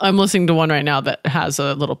I'm listening to one right now that has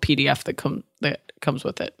a little PDF that comes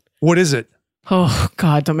with it. What is it? Oh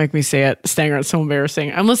God, don't make me say it, Stanger. It's so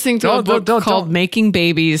embarrassing. I'm listening to a book called Making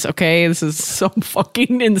Babies. Okay, this is some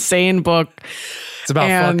fucking insane book. It's about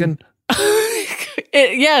fucking.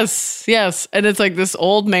 Yes, and it's like this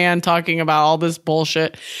old man talking about all this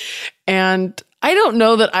bullshit, and I don't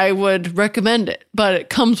know that I would recommend it, but it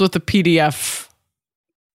comes with a PDF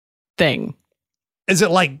thing. Is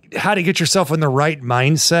it like how to get yourself in the right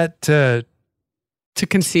mindset to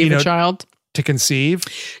conceive a child? To conceive?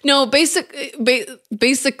 No,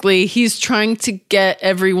 basically, he's trying to get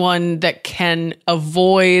everyone that can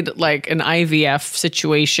avoid like an IVF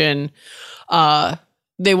situation.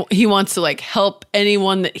 He wants to like help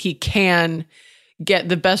anyone that he can get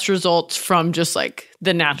the best results from just like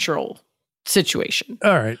the natural situation.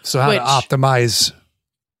 All right. So how to optimize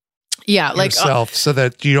yourself so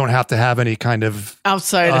that you don't have to have any kind of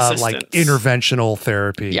outside assistance, like interventional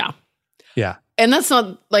therapy. Yeah. Yeah. And that's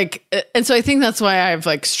not like, and so I think that's why I've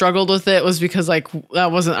like struggled with it, was because like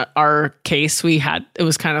that wasn't our case. It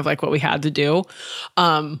was kind of like what we had to do.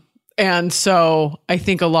 And so I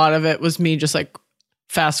think a lot of it was me just like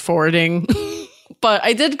fast forwarding But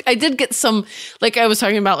I did get some, like I was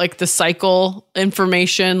talking about, like the cycle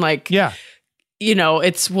information, like, you know,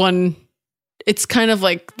 it's kind of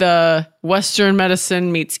like the Western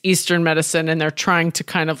medicine meets Eastern medicine, and they're trying to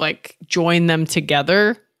kind of like join them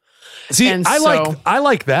together. See, I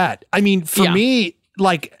like that. I mean, for me,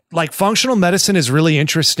 like functional medicine is really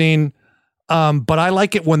interesting. But I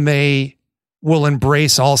like it when they will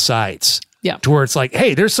embrace all sides. Yeah. To where it's like,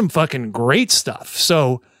 hey, there's some fucking great stuff.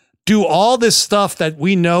 So do all this stuff that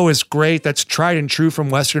we know is great, that's tried and true from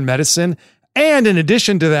Western medicine. And in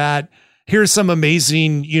addition to that, here's some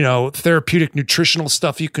amazing, you know, therapeutic nutritional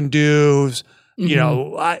stuff you can do. Mm-hmm. You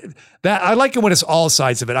know, I like it when it's all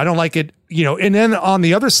sides of it. I don't like it, you know, and then on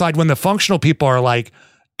the other side, when the functional people are like,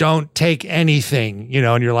 don't take anything, you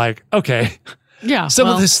know, and you're like, okay. Yeah. Some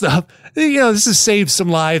of this stuff, you know, this has saved some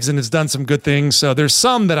lives and has done some good things. So there's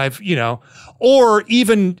some that I've, you know, or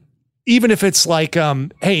even if it's like,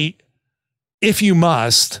 hey, if you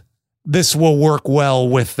must, this will work well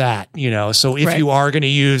with that, you know. So if you are going to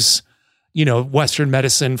use, you know, Western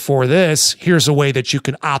medicine for this, here's a way that you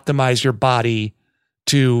can optimize your body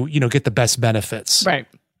to, you know, get the best benefits. Right.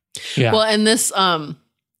 Yeah. Well, and this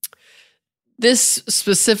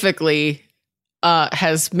specifically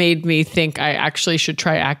has made me think I actually should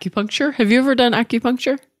try acupuncture. Have you ever done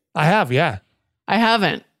acupuncture? I have, yeah. I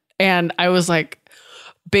haven't. And I was like,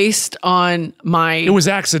 based on It was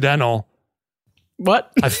accidental.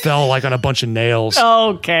 What? I fell like on a bunch of nails.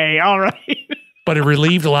 Okay, all right. But it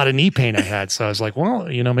relieved a lot of knee pain I had. So I was like,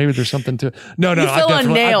 well, you know, maybe there's something to it. No. You fell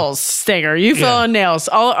on nails, Stinger. You fell on nails.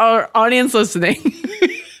 All our audience listening.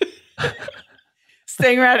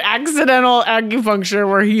 Stinger had accidental acupuncture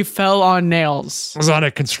where he fell on nails. I was on a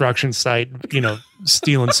construction site, you know,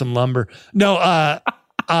 stealing some lumber. No,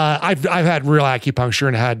 I've had real acupuncture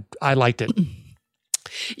and I liked it.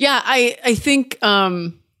 Yeah, I think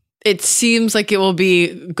it seems like it will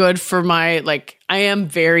be good for my, like, I am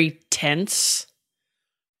very tense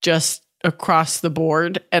just across the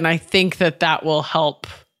board, and I think that will help.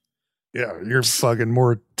 Yeah, you're fucking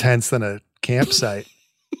more tense than a campsite.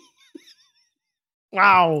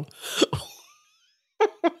 Wow.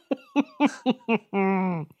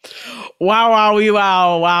 Wow.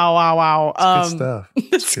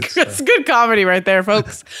 It's good stuff. It's good comedy right there,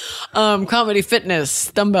 folks. Comedy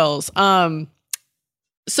fitness, dumbbells.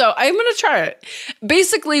 So I'm going to try it.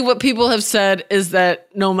 Basically, what people have said is that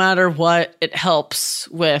no matter what, it helps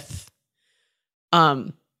with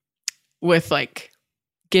like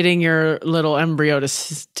getting your little embryo to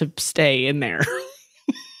stay in there.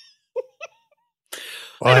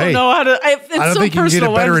 Well, I don't know how to. I don't think you can get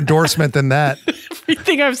a better endorsement than that.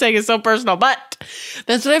 Everything I'm saying is so personal, but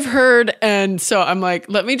that's what I've heard. And so I'm like,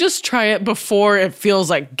 let me just try it before it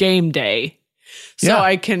feels like game day, so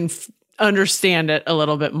I can understand it a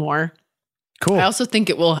little bit more. Cool. I also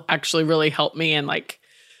think it will actually really help me, and like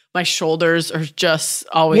my shoulders are just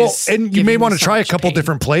always. Well, and you may want to try a couple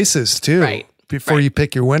different places too, right? Before you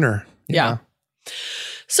pick your winner. Yeah.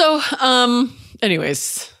 So,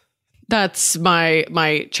 anyways. That's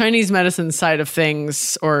my Chinese medicine side of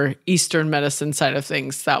things, or Eastern medicine side of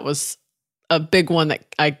things. That was a big one that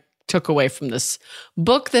I took away from this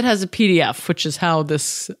book that has a PDF, which is how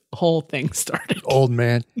this whole thing started. Old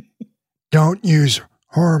man, don't use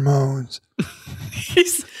hormones.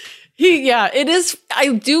 It is.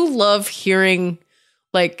 I do love hearing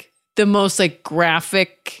like the most like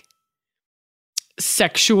graphic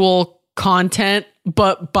sexual content,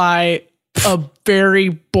 but by a very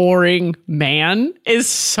boring man is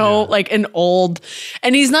so like an old,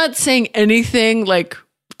 and he's not saying anything like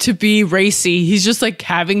to be racy. He's just like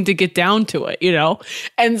having to get down to it, you know?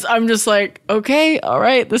 And I'm just like, okay, all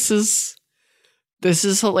right, this is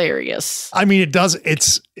hilarious. I mean,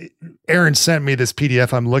 Aaron sent me this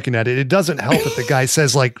PDF. I'm looking at it. It doesn't help that the guy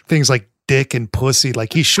says like things like dick and pussy.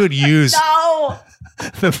 Like he should use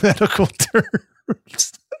the medical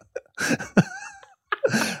terms.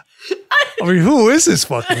 I mean, who is this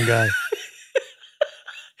fucking guy?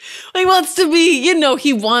 He wants to be,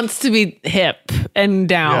 he wants to be hip and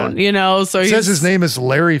down, So he says his name is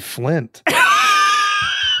Larry Flint, the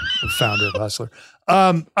founder of Hustler.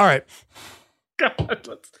 All right. God,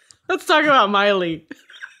 let's talk about Miley.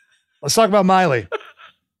 Let's talk about Miley.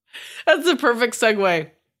 That's the perfect segue.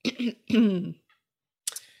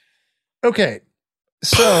 Okay.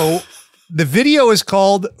 So the video is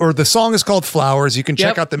called, or the song is called Flowers. You can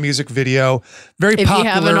check out the music video. Very popular. If you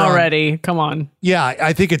haven't already, come on. Yeah,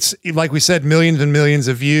 I think it's, like we said, millions and millions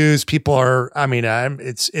of views. People are,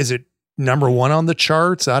 is it number one on the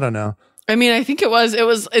charts? I don't know. I mean, I think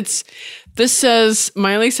this says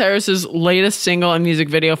Miley Cyrus's latest single and music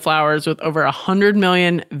video, Flowers, with over 100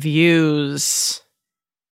 million views.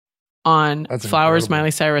 on That's Flowers incredible.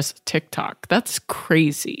 Miley Cyrus TikTok. That's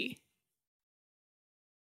crazy.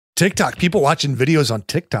 TikTok, people watching videos on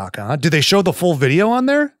TikTok, huh? Do they show the full video on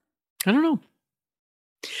there? I don't know.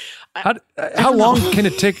 How long can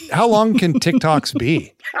TikToks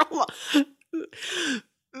be?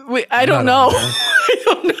 Wait, I don't know.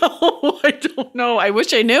 I don't know. I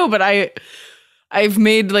wish I knew, but I've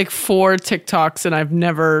made like 4 TikToks and I've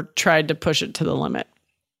never tried to push it to the limit.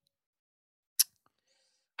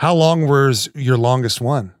 How long was your longest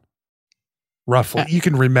one? Roughly. You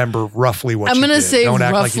can remember roughly what I'm you going to did. say Don't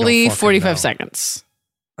act like you roughly don't fucking 45 know. seconds.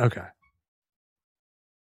 Okay.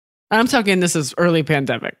 I'm talking this is early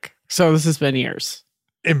pandemic. So this has been years.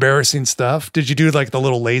 Embarrassing stuff. Did you do like the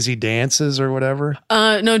little lazy dances or whatever?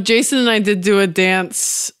 No, Jason and I did do a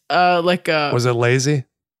dance Was it lazy?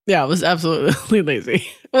 Yeah, it was absolutely lazy.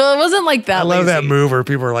 Well, it wasn't like that. I love lazy. that move where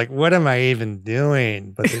people are like, what am I even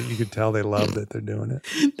doing? But you could tell they love that they're doing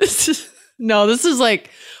it. This is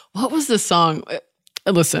like, what was the song?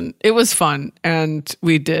 Listen, it was fun and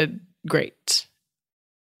we did great.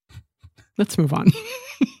 Let's move on.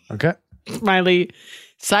 Okay. Miley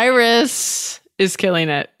Cyrus is killing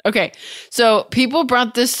it. Okay. So people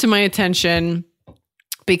brought this to my attention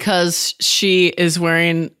because she is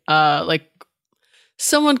wearing like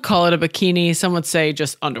some would call it a bikini. Some would say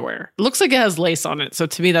just underwear. It looks like it has lace on it. So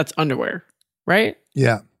to me, that's underwear, right?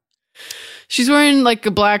 Yeah. She's wearing like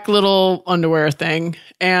a black little underwear thing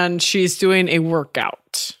and she's doing a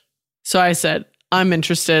workout. So I said, I'm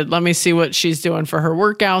interested. Let me see what she's doing for her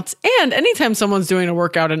workouts. And anytime someone's doing a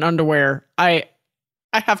workout in underwear, I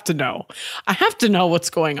have to know. I have to know what's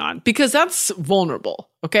going on because that's vulnerable.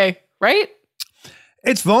 Okay. Right?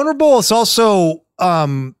 It's vulnerable. It's also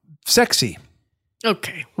sexy.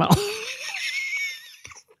 Okay. Well.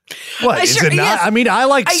 What is it not? Yes. I mean, I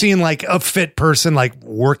like seeing like a fit person like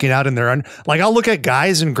working out in their like I'll look at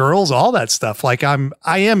guys and girls, all that stuff. Like I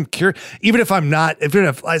am curious, even if I'm not, even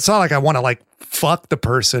if it's not like I want to like fuck the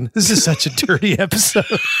person. This is such a dirty episode.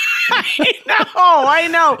 I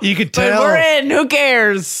know. You could But tell we're in. Who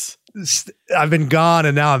cares? I've been gone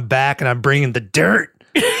and now I'm back and I'm bringing the dirt.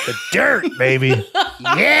 The dirt, baby.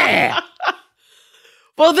 Yeah.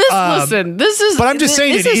 Well, this is. But I'm just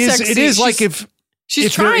saying it is. Sexy. It is like if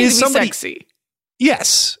she's trying to be sexy.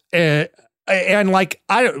 Yes, and like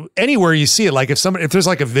anywhere you see it, like if there's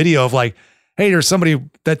like a video of like, hey, there's somebody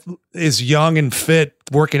that is young and fit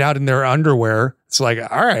working out in their underwear. It's like,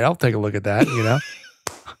 all right, I'll take a look at that. You know.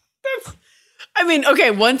 I mean,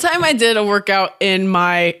 okay. One time I did a workout in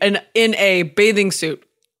a bathing suit,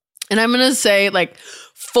 and I'm gonna say like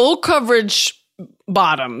full coverage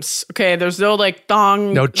bottoms. Okay, there's no like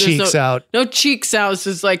thong, no cheeks out. No cheeks out. This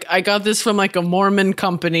is like I got this from like a Mormon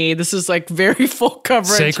company. This is like very full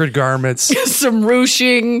coverage, sacred garments, some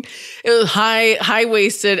ruching. It was high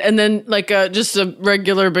waisted, and then like just a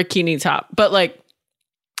regular bikini top. But like,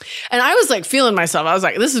 and I was like feeling myself. I was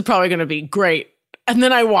like, this is probably gonna be great. And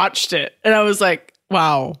then I watched it, and I was like,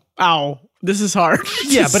 wow, ow. This is hard.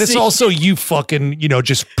 Yeah, but it's also you fucking,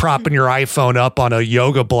 just propping your iPhone up on a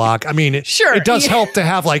yoga block. I mean, sure, it does help to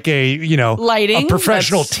have like a, lighting, a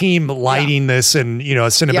professional team lighting this and, a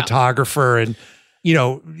cinematographer and,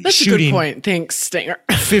 that's shooting a good point. Thanks, Stinger.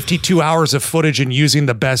 52 hours of footage and using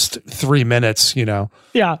the best 3 minutes,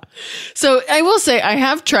 Yeah. So I will say I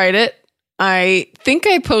have tried it. I think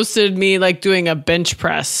I posted me like doing a bench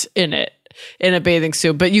press in a bathing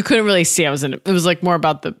suit, but you couldn't really see I was in it. It was like more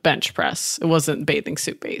about the bench press. It wasn't bathing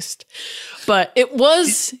suit based, but it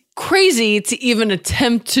was crazy to even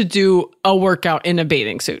attempt to do a workout in a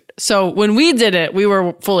bathing suit. So when we did it, we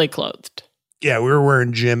were fully clothed. Yeah. We were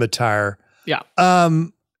wearing gym attire. Yeah.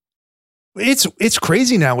 It's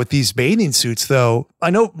crazy now with these bathing suits though. I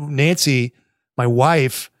know Nancy, my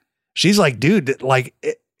wife, she's like, dude, like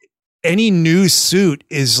any new suit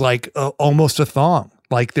is like almost a thong.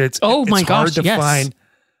 Like it's hard to find.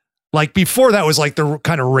 Like before that was like the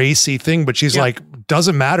kind of racy thing, but she's like,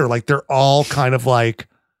 doesn't matter. Like they're all kind of like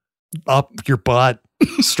up your butt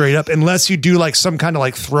straight up, unless you do like some kind of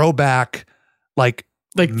like throwback, like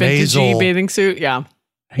vintagey bathing suit. Yeah.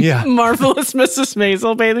 Yeah. Marvelous Mrs.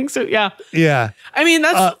 Maisel bathing suit. Yeah. Yeah. I mean,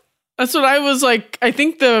 that's what I was like. I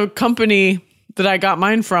think the company that I got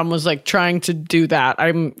mine from was like trying to do that.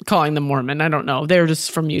 I'm calling them Mormon. I don't know. They're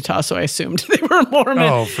just from Utah, so I assumed they were Mormon.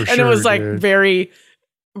 Oh, for sure. And it was like very,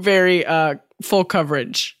 very full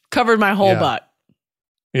coverage. Covered my whole butt.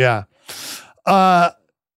 Yeah. I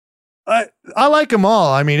like them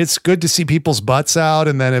all. I mean, it's good to see people's butts out,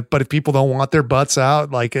 and then but if people don't want their butts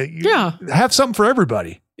out, like have something for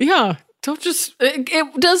everybody. Yeah. Don't just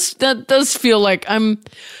that does feel like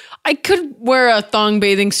I could wear a thong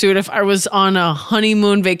bathing suit if I was on a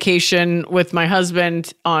honeymoon vacation with my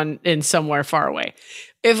husband in somewhere far away.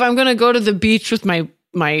 If I'm going to go to the beach with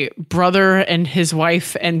my brother and his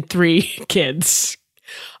wife and 3 kids,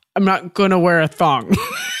 I'm not going to wear a thong.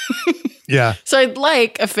 Yeah. So I'd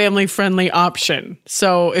like a family-friendly option.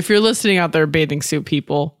 So if you're listening out there, bathing suit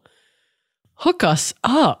people, hook us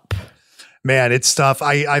up. Man, it's tough.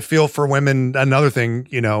 I feel for women. Another thing,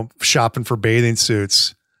 shopping for bathing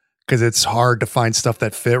suits, because it's hard to find stuff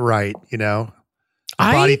that fit right.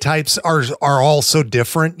 Body types are all so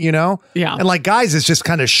different. Yeah. And like guys, it's just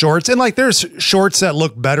kind of shorts, and like there's shorts that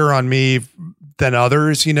look better on me than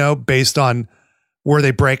others. Based on where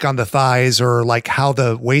they break on the thighs or like how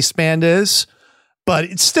the waistband is. But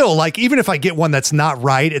it's still like, even if I get one that's not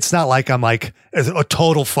right, it's not like I'm like a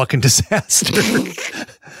total fucking disaster.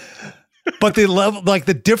 But they love like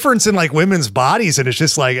the difference in like women's bodies, and it's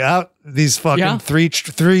just like, these fucking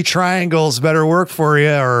three triangles better work for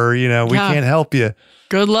you, or we can't help you.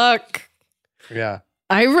 Good luck. Yeah.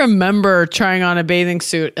 I remember trying on a bathing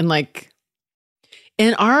suit, and like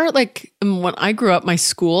in our when I grew up, my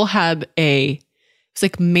school had it's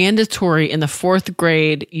like mandatory in the 4th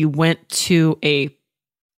grade. You went to a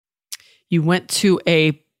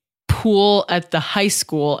pool at the high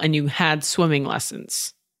school, and you had swimming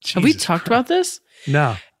lessons. Have we talked about this?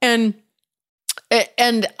 No. And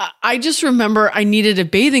I just remember I needed a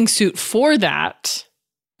bathing suit for that.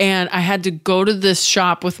 And I had to go to this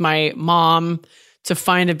shop with my mom to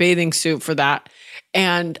find a bathing suit for that.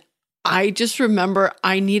 And I just remember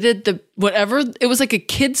I needed it was like a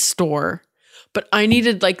kid's store, but I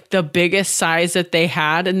needed like the biggest size that they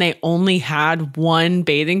had, and they only had one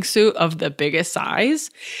bathing suit of the biggest size.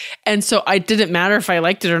 And so it didn't matter if I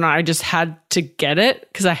liked it or not. I just had to get it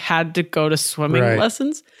because I had to go to swimming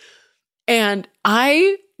lessons. And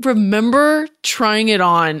I remember trying it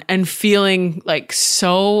on and feeling like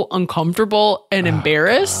so uncomfortable and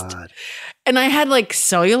embarrassed. God. And I had like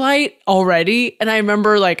cellulite already. And I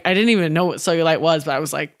remember like, I didn't even know what cellulite was, but I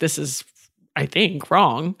was like, this is, I think,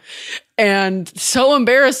 wrong. And so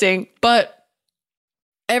embarrassing, but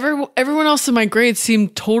everyone else in my grade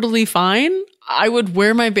seemed totally fine. I would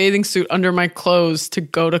wear my bathing suit under my clothes to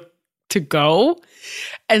go.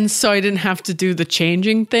 And so I didn't have to do the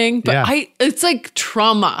changing thing. But it's like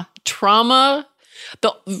trauma.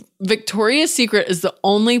 The Victoria's Secret is the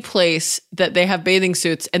only place that they have bathing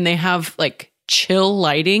suits, and they have like chill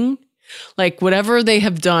lighting. Like whatever they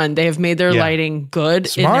have done, they have made their lighting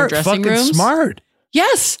good in their dressing rooms. Smart.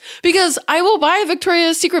 Yes, because I will buy a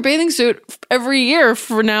Victoria's Secret bathing suit every year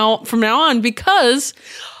from now on, because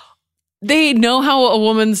they know how a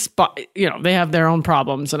woman's body, they have their own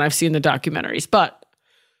problems, and I've seen the documentaries. But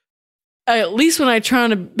at least when I try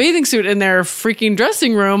on a bathing suit in their freaking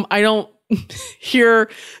dressing room, I don't hear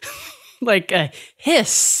like a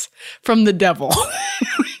hiss from the devil.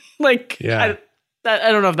 I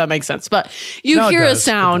don't know if that makes sense, but you hear a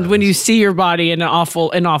sound when you see your body in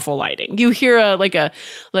awful lighting. You hear all the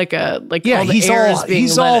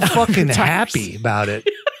he's all fucking happy about it.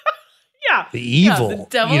 Yeah, the evil. The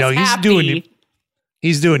devil's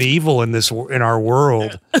he's doing evil in our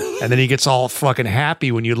world, and then he gets all fucking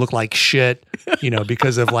happy when you look like shit.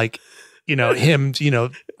 Because of him.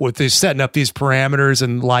 With this setting up these parameters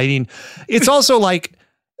and lighting. It's also like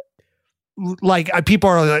people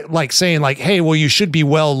are like saying like, hey, well, you should be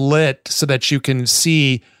well lit so that you can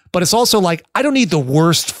see. But it's also like, I don't need the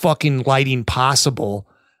worst fucking lighting possible.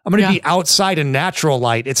 I'm going to be outside in natural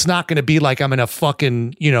light. It's not going to be like I'm in a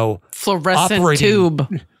fucking, fluorescent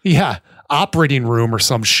tube. Yeah. Operating room or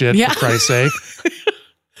some shit, for Christ's sake.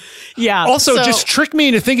 Yeah. Also, just trick me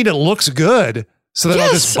into thinking it looks good so that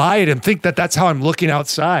I'll just buy it and think that that's how I'm looking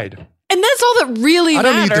outside. And that's all that really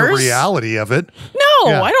matters. I don't need the reality of it.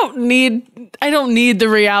 No, I don't need the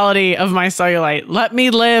reality of my cellulite. Let me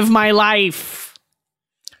live my life.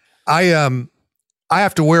 I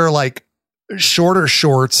have to wear like shorter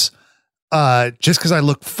shorts just because I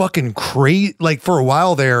look fucking crazy. Like for a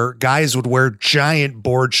while there, guys would wear giant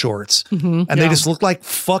board shorts and they just looked like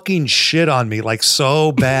fucking shit on me, like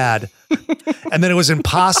so bad. And then it was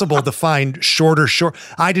impossible to find shorter short.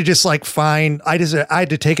 I had to just like I had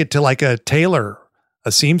to take it to like a tailor,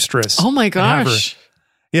 a seamstress. Oh my gosh.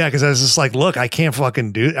 Yeah, because I was just like, look, I can't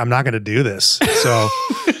fucking I'm not going to do this. So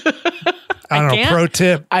I don't know, pro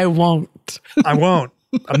tip. I won't. I'm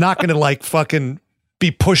not going to like fucking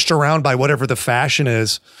be pushed around by whatever the fashion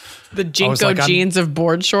is. The Jinko jeans of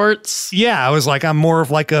board shorts. Yeah, I was like, I'm more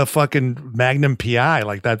of like a fucking Magnum PI.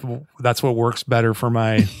 Like that's what works better for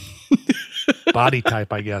my body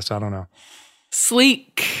type, I guess. I don't know.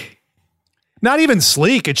 Sleek. Not even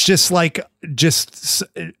sleek. It's just like,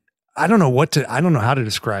 I don't know how to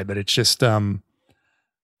describe it. It's just,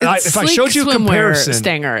 if I showed you a comparison,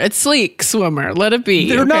 Stanger, it's sleek swimmer. Let it be.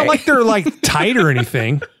 They're not like they're like tight or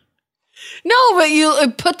anything. No, but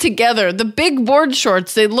you put together the big board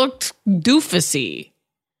shorts. They looked doofusy.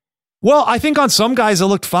 Well, I think on some guys it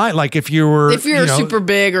looked fine. Like if you're super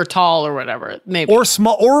big or tall or whatever, maybe, or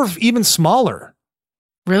small, or even smaller.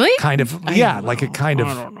 Really? Kind of. Yeah, like it kind of.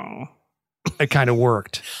 I don't know. It kind of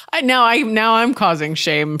worked. Now I'm causing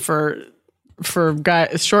shame for short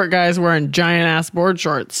guys wearing giant ass board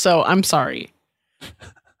shorts. So I'm sorry.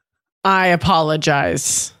 I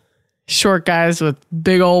apologize. Short guys with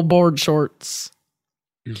big old board shorts.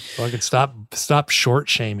 You fucking stop short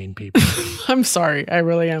shaming people. I'm sorry. I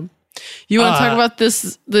really am. You want to talk about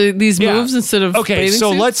these moves instead of bathing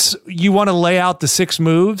suits? You want to lay out the 6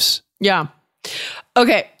 moves? Yeah.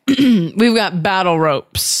 Okay. We've got battle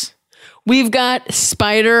ropes. We've got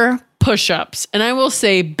spider push-ups, and I will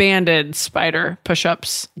say banded spider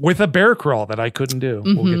push-ups. With a bear crawl that I couldn't do.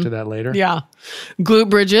 Mm-hmm. We'll get to that later. Yeah. Glute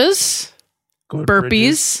bridges.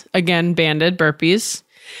 Burpees. Again, banded burpees.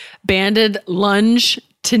 Banded lunge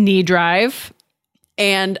to knee drive.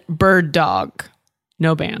 And bird dog.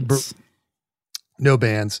 No bands. No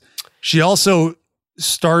bands. She also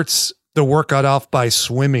starts the workout off by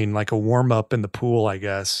swimming, like a warm-up in the pool, I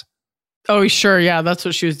guess. Oh, sure. Yeah, that's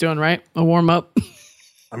what she was doing, right? A warm-up.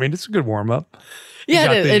 I mean, it's a good warm-up.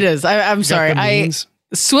 Yeah, it is. I'm sorry.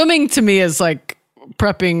 Swimming to me is like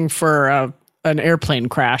prepping for an airplane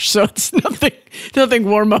crash. So it's nothing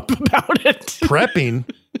warm-up about it. Prepping?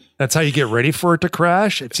 That's how you get ready for it to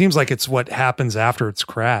crash? It seems like it's what happens after it's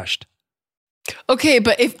crashed. Okay,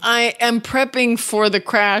 but if I am prepping for the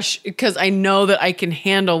crash because I know that I can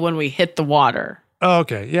handle when we hit the water. Oh,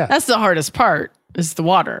 okay. Yeah. That's the hardest part, is the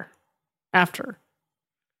water after.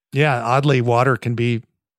 Yeah, oddly, water can be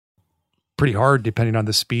pretty hard depending on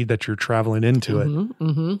the speed that you're traveling into it.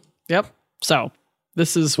 Mm-hmm. Yep. So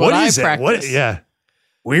this is what I practice. Yeah.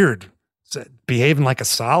 Weird. It's behaving like a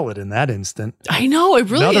solid in that instant. I know.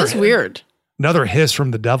 It really is weird. Another hiss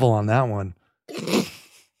from the devil on that one.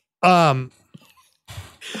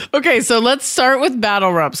 Okay, so let's start with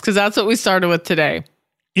battle ropes because that's what we started with today.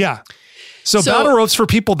 Yeah. So battle ropes, for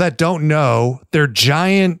people that don't know, they're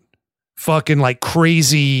giant, fucking like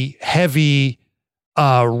crazy, heavy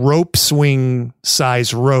rope swing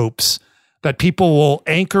size ropes that people will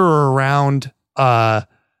anchor around,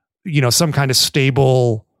 some kind of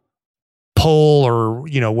stable pole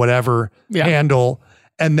or, whatever handle.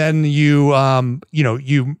 And then you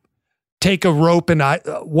take a rope in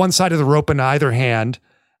one side of the rope in either hand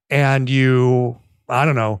and you, I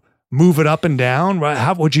don't know, move it up and down.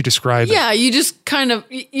 How would you describe it? Yeah, you just kind of,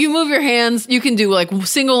 you move your hands. You can do like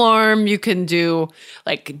single arm. You can do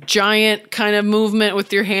like giant kind of movement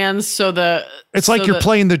with your hands. It's like you're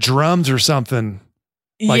playing the drums or something.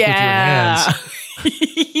 Like with your hands.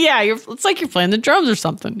 Yeah, it's like you're playing the drums or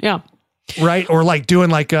something. Yeah. Right. Or like doing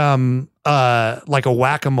like a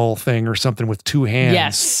whack-a-mole thing or something with 2 hands.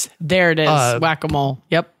 Yes. There it is. Whack-a-mole.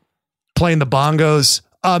 Yep. Playing the bongos.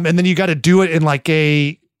 And then you got to do it in like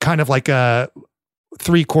a kind of like a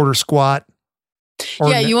 3/4 squat.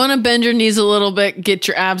 You want to bend your knees a little bit, get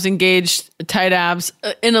your abs engaged, tight abs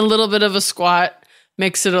in a little bit of a squat,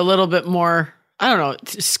 makes it a little bit more, I don't know,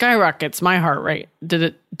 skyrockets my heart rate. Did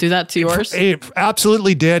it do that to yours? It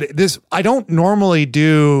absolutely did. I don't normally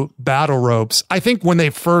do battle ropes. I think when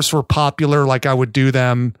they first were popular, like I would do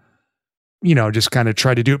them, just kind of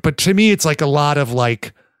try to do it. But to me, it's like a lot of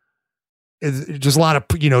like, just a lot of,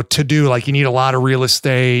 to do, like you need a lot of real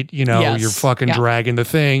estate, you're fucking dragging the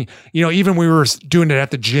thing, even we were doing it at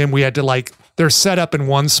the gym. We had to they're set up in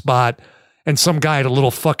one spot and some guy had a little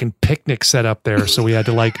fucking picnic set up there. So we had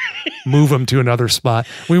to move him to another spot.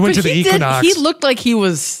 We went to the Equinox. He looked like he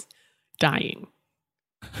was dying.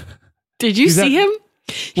 Did you see him?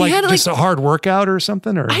 He had just a hard workout or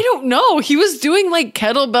something, or I don't know. He was doing like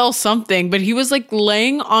kettlebell something, but he was like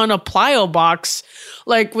laying on a plyo box,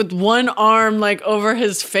 like with one arm like over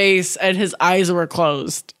his face, and his eyes were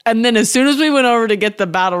closed. And then as soon as we went over to get the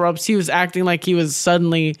battle ropes, he was acting like he was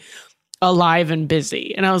suddenly alive and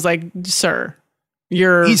busy. And I was like, "Sir,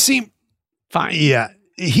 he seemed fine." Yeah,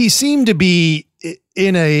 he seemed to be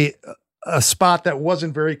in a spot that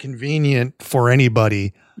wasn't very convenient for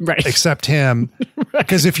anybody. Right. Except him.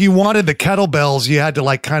 Because if you wanted the kettlebells, you had to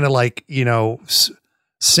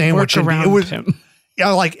sandwich around him. Yeah,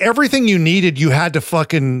 like everything you needed, you had to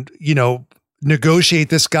fucking, negotiate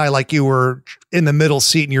this guy like you were in the middle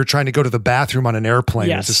seat and you're trying to go to the bathroom on an airplane.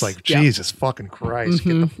 Yes. It's just like, Jesus fucking Christ,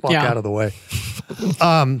 get the fuck out of the way.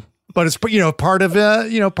 But it's, part of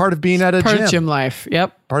being at a gym. Part of gym life.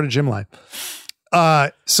 Yep. Part of gym life.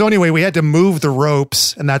 So anyway, we had to move the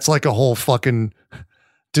ropes, and that's like a whole fucking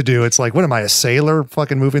to do. It's like, what am I, a sailor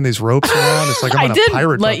fucking moving these ropes around? It's like I'm on a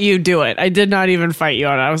pirate boat. I did let you do it. I did not even fight you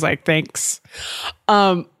on it. I was like, thanks.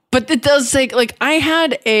 But it does take, like, I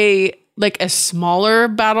had a smaller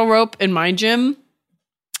battle rope in my gym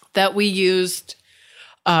that we used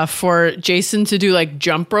for Jason to do like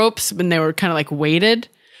jump ropes when they were kind of like weighted.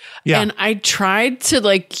 Yeah. And I tried to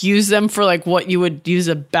like use them for like what you would use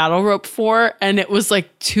a battle rope for. And it was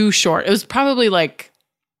like too short. It was probably like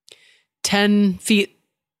 10 feet.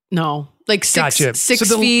 No, like six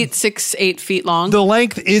feet, 8 feet long. The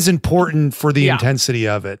length is important for the intensity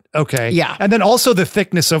of it. Okay. Yeah. And then also the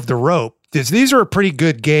thickness of the rope. These are a pretty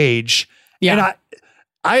good gauge. Yeah.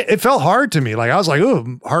 And it felt hard to me. Like I was like,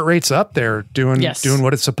 oh, heart rate's up there doing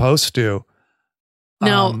what it's supposed to.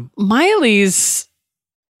 Now, Miley's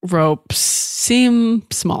ropes seem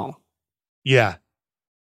small. Yeah.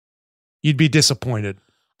 You'd be disappointed.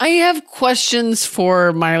 I have questions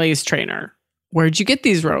for Miley's trainer. Where'd you get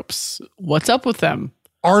these ropes? What's up with them?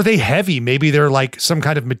 Are they heavy? Maybe they're like some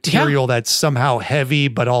kind of material that's somehow heavy,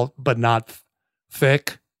 but not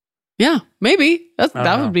thick. Yeah, maybe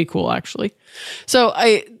that would be cool, actually. So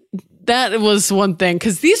that was one thing,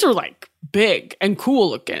 because these are like big and cool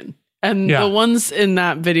looking, and the ones in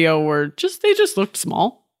that video were they just looked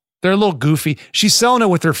small. They're a little goofy. She's selling it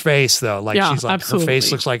with her face though, like she's like absolutely. Her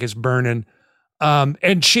face looks like it's burning.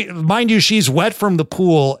 And she's wet from the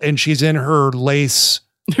pool, and she's in her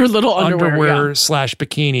little underwear /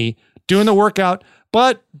 bikini doing the workout,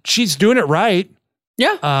 but she's doing it right.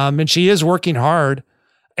 Yeah. And she is working hard.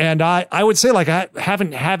 And I would say like I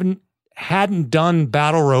hadn't done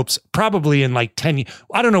battle ropes probably in like 10 years.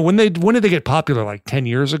 I don't know when did they get popular, like 10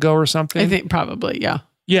 years ago or something? I think probably, yeah.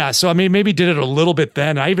 Yeah. So I mean, maybe did it a little bit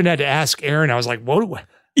then. I even had to ask Aaron. I was like, what?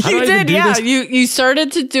 You did, yeah. You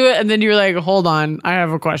started to do it, and then you were like, hold on, I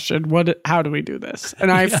have a question. How do we do this? And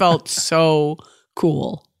I felt so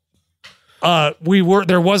cool.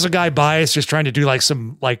 There was a guy by us just trying to do like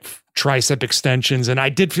some like tricep extensions, and I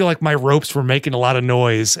did feel like my ropes were making a lot of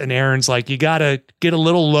noise, and Aaron's like, you gotta get a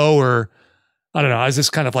little lower. I don't know. I was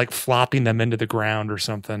just kind of like flopping them into the ground or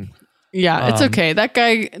something. Yeah, it's okay. That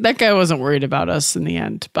guy wasn't worried about us in the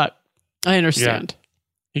end, but I understand. Yeah.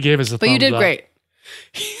 He gave us a thumbs up. But you did great.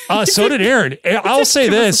 So did Aaron. I'll say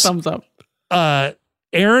this. Thumbs up.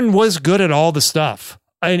 Aaron was good at all the stuff.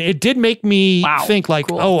 And it did make me think like,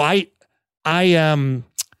 cool. I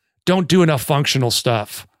don't do enough functional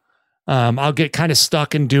stuff. I'll get kind of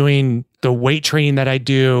stuck in doing the weight training that I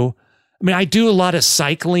do. I mean, I do a lot of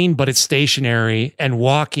cycling, but it's stationary, and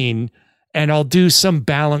walking, and I'll do some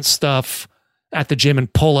balance stuff at the gym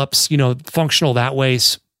and pull-ups, functional that way,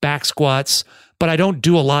 back squats, but I don't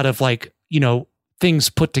do a lot of like,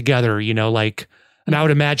 things put together, like, and I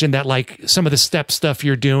would imagine that like some of the step stuff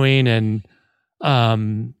you're doing and,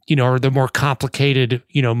 or the more complicated,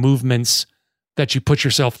 movements that you put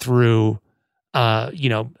yourself through,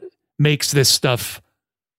 makes this stuff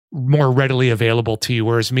more readily available to you.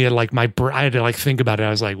 Whereas me, like I had to like think about it.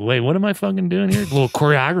 I was like, wait, what am I fucking doing here? A little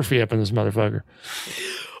choreography up in this motherfucker.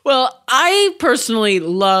 Well, I personally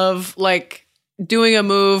love like doing a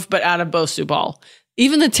move, but out of Bosu ball.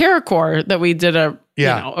 Even the TerraCore that we did a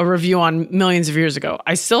review on millions of years ago.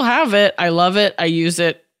 I still have it. I love it. I use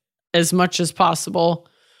it as much as possible.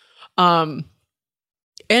 And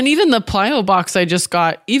even the plyo box I just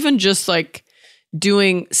got, even just like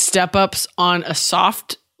doing step ups on a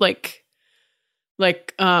soft, like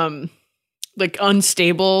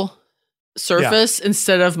unstable surface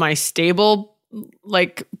instead of my stable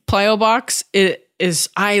like plyo box,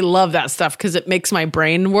 I love that stuff because it makes my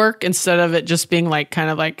brain work instead of it just being like kind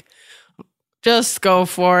of like, just go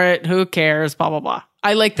for it. Who cares? Blah, blah, blah.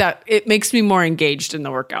 I like that. It makes me more engaged in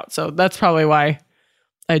the workout. So that's probably why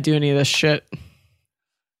I do any of this shit.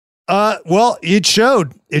 Well, it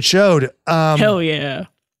showed. Hell yeah.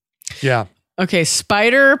 Yeah. Okay.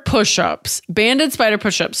 Spider push-ups, banded spider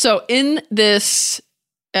push-ups. So in this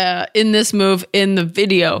move in the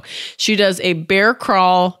video, she does a bear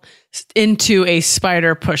crawl into a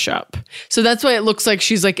spider push-up. So that's why it looks like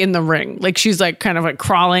she's like in the ring. Like she's like kind of like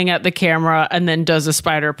crawling at the camera and then does a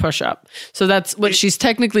spider push-up. So that's what she's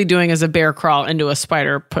technically doing, is a bear crawl into a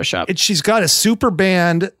spider push-up. She's got a super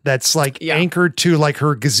band that's like anchored to like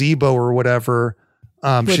her gazebo or whatever.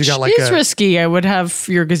 Which she's got like is risky. I would have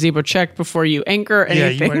your gazebo checked before you anchor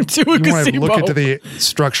anything to a gazebo. You want to look into the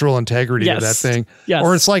structural integrity of that thing. Yes.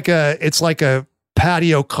 Or it's like a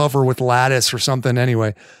patio cover with lattice or something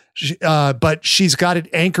anyway. But she's got it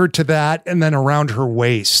anchored to that and then around her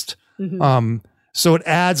waist. Mm-hmm. So it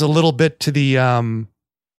adds a little bit to the,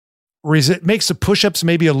 it makes the push-ups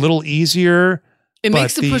maybe a little easier It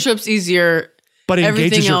makes the push-ups easier, but it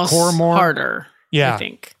engages your core more. Harder. Yeah. I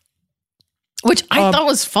think. Which I thought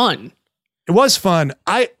was fun. It was fun.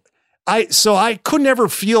 So I could never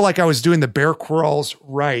feel like I was doing the bear crawls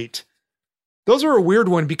right. Those are a weird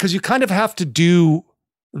one because you kind of have to do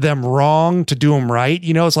them wrong to do them right.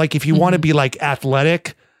 You know, it's like if you want to be like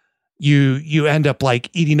athletic, you end up like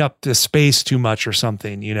eating up the space too much or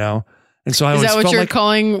something, you know? And so I Is that what you're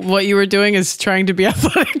calling what you were doing is trying to be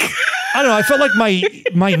athletic? I don't know. I felt like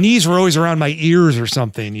my knees were always around my ears or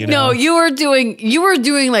something, you know? No, you were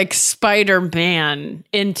doing like Spider-Man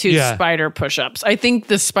into spider push-ups. I think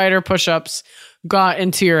the spider push-ups got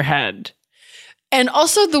into your head. And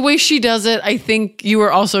also the way she does it, I think you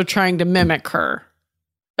were also trying to mimic her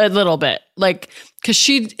a little bit. Like,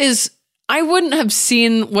 because I wouldn't have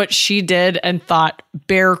seen what she did and thought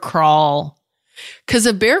bear crawl. Because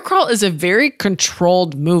a bear crawl is a very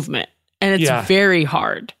controlled movement and it's very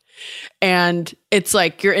hard. And it's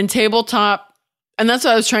like you're in tabletop. And that's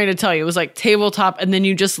what I was trying to tell you. It was like tabletop and then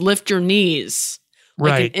you just lift your knees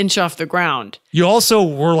like an inch off the ground. You also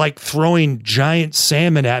were like throwing giant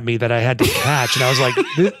salmon at me that I had to catch. And I was like,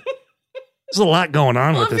 there's a lot going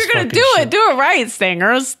on with this. If you're going to do it right,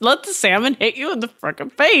 Stingers. Let the salmon hit you in the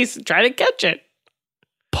freaking face and try to catch it.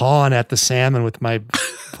 Pawing at the salmon with my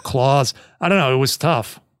claws. I don't know. It was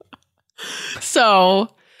tough.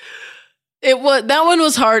 So that one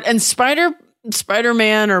was hard. And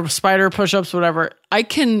Spider-Man or spider push-ups, whatever, I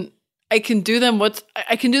can do them.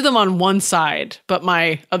 I can do them on one side, but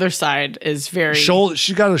my other side is very shoulder.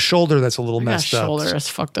 She's got a shoulder that's a little messed up. Shoulder is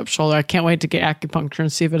fucked up shoulder. I can't wait to get acupuncture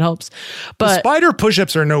and see if it helps. But the spider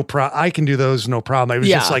push-ups are no problem. I can do those no problem. I was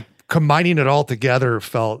just like combining it all together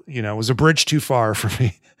felt, it was a bridge too far for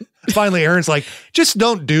me. Finally, Aaron's like, just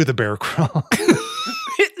don't do the bear crawl.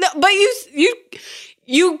 But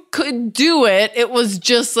you could do it. It was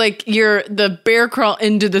just like the bear crawl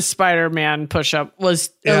into the Spider-Man push-up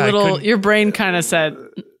was a little, your brain kind of said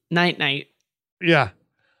night. Yeah.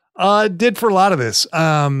 Did for a lot of this,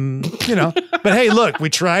 but hey, look,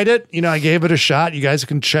 we tried it. I gave it a shot. You guys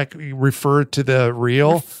can refer to the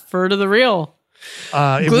reel. Refer to the reel.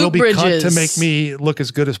 It will be cut to make me look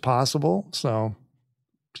as good as possible. So,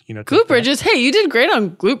 glute bridges. Hey, you did great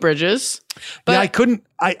on glute bridges. But I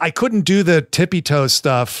couldn't do the tippy toe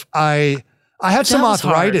stuff. I have some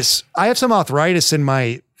arthritis. I have some arthritis in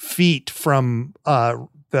my feet from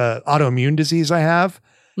the autoimmune disease I have.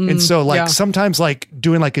 And so sometimes like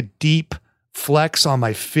doing like a deep flex on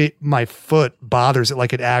my foot bothers it,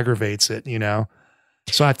 like it aggravates it,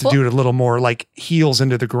 So I have to do it a little more like heels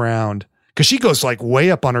into the ground. Cause she goes like way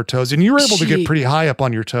up on her toes and you were able to get pretty high up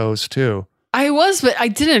on your toes too. I was, but I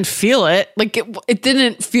didn't feel it. Like it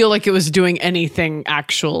didn't feel like it was doing anything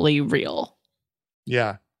actually real.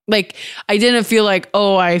 Yeah. Like I didn't feel like,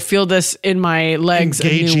 oh, I feel this in my legs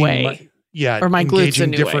a new way. Or my glutes a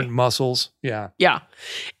new different way. Muscles. Yeah. Yeah.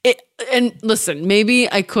 And listen, maybe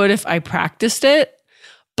I could if I practiced it,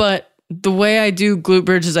 but the way I do glute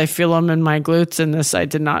bridges, I feel them in my glutes, and this I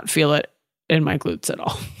did not feel it in my glutes at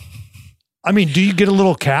all. I mean, do you get a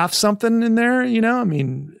little calf something in there?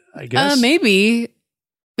 I guess maybe,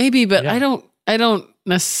 but I don't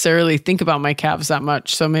necessarily think about my calves that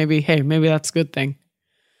much. So maybe that's a good thing.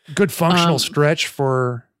 Good functional stretch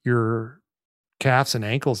for your calves and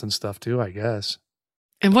ankles and stuff too, I guess.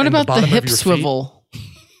 And what about the hip swivel?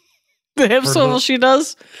 The hip swivel she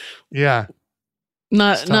does? Yeah.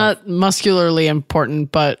 Not muscularly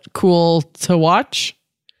important, but cool to watch.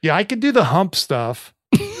 Yeah, I could do the hump stuff.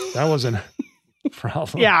 That wasn't a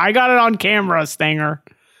problem. Yeah, I got it on camera, Stinger.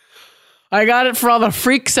 I got it for all the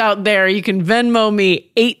freaks out there. You can Venmo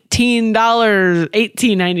me $18,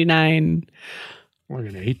 $18.99. We're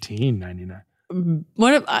going to $18.99.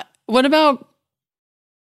 What about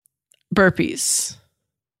burpees?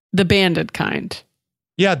 The banded kind.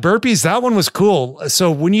 Yeah, burpees, that one was cool.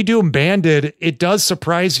 So when you do them banded, it does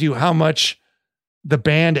surprise you how much the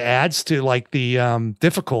band adds to like the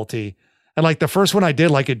difficulty. And like the first one I did,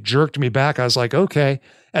 like it jerked me back. I was like, okay.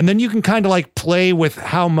 And then you can kind of like play with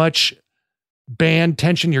how much band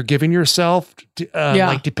tension you're giving yourself,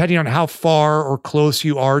 like depending on how far or close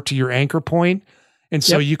you are to your anchor point. And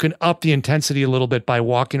so you can up the intensity a little bit by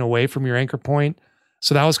walking away from your anchor point.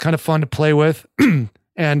 So that was kind of fun to play with.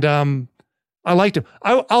 And I liked it.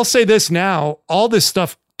 I'll say this now, all this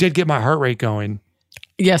stuff did get my heart rate going.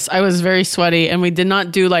 Yes, I was very sweaty, and we did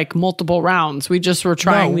not do like multiple rounds. We just were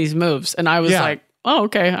trying these moves, and I was like, "Oh,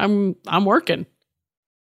 okay, I'm working."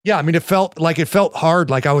 Yeah, I mean, it felt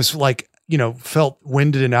hard. Like I was like, felt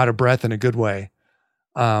winded and out of breath in a good way.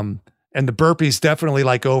 And the burpees definitely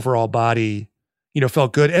like overall body,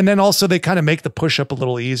 felt good. And then also they kind of make the push up a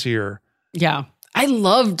little easier. Yeah, I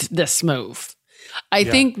loved this move. I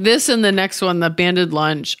think this and the next one, the banded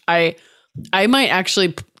lunge, I might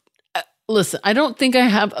actually listen. I don't think I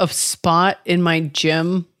have a spot in my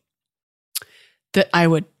gym that I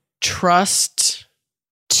would trust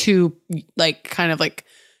to like kind of like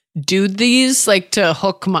do these, like to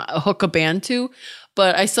hook a band to,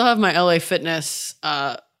 but I still have my LA Fitness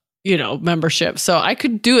membership, so I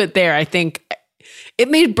could do it there. I think it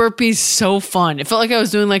made burpees so fun. It felt like I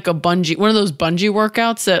was doing like one of those bungee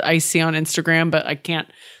workouts that I see on Instagram, but I can't.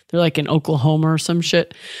 They're like in Oklahoma or some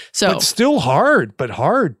shit. So but still hard, but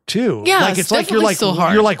hard too. Yeah, like it's like you're like still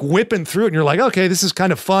hard. You're like whipping through it, and you're like, okay, this is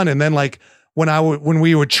kind of fun. And then like when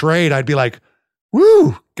we would trade, I'd be like,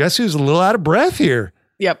 woo, guess who's a little out of breath here?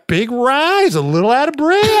 Yep, big rise, a little out of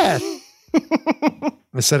breath.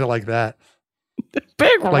 I said it like that.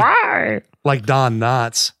 Big rise, like Don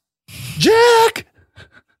Knotts, Jack.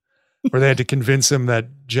 Where they had to convince him that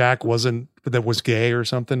Jack was gay or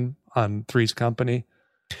something on Three's Company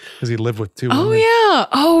because he lived with two women.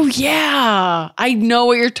 Oh yeah. I know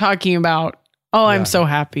what you're talking about. Oh, yeah. I'm so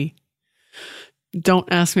happy.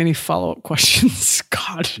 Don't ask me any follow-up questions.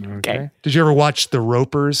 God. Okay. Did you ever watch The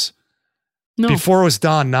Ropers? No. Before it was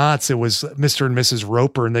Don Knotts, it was Mr. and Mrs.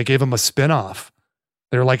 Roper, and they gave him a spinoff.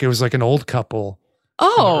 They're like, it was like an old couple.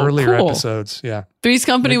 Oh, earlier cool. episodes. Yeah. Three's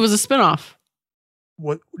Company was a spinoff.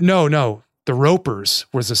 What? No. The Ropers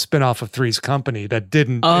was a spinoff of Three's Company that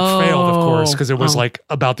didn't. It failed, of course, because it was like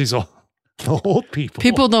about these old people.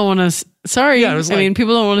 People don't want to. Sorry, yeah,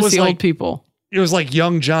 people don't want to see old people. It was like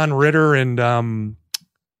young John Ritter and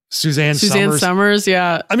Suzanne Summers.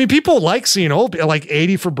 Yeah, I mean, people like seeing old. Like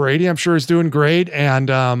 80 for Brady, I'm sure is doing great. And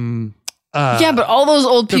yeah, but all those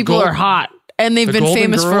old people are hot, and they've been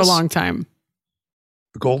famous for a long time.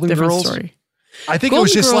 The Golden Different Girls. Story. I think Golden it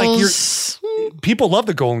was just Girls, like people love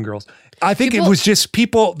the Golden Girls. I think it was just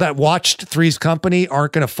people that watched Three's Company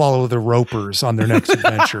aren't going to follow the Ropers on their next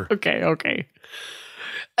adventure. Okay.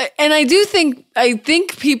 And I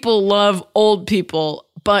think people love old people,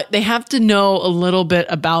 but they have to know a little bit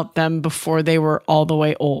about them before they were all the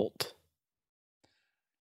way old.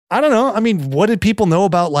 I don't know. I mean, what did people know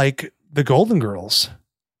about like the Golden Girls?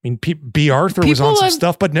 I mean, B. Arthur was on some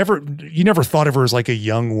stuff, but you never thought of her as like a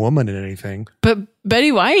young woman in anything. But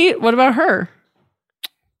Betty White, what about her?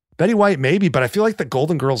 Betty White, maybe, but I feel like the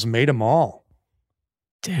Golden Girls made them all.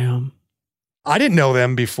 Damn. I didn't know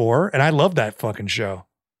them before, and I loved that fucking show.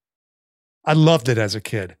 I loved it as a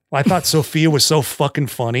kid. I thought Sophia was so fucking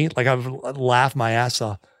funny. Like, I would laugh my ass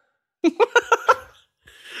off.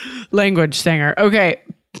 Language singer. Okay.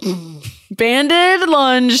 Banded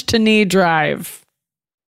lunge to knee drive.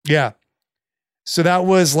 Yeah. So that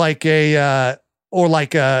was like a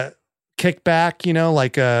kickback,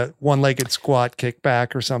 like a one-legged squat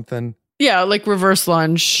kickback or something. Yeah, like reverse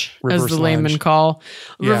lunge, as the layman call.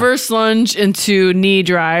 Yeah. Reverse lunge into knee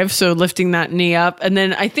drive, so lifting that knee up. And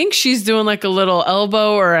then I think she's doing like a little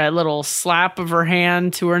elbow or a little slap of her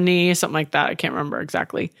hand to her knee, something like that. I can't remember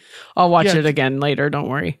exactly. I'll watch it again later, don't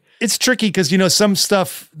worry. It's tricky because, some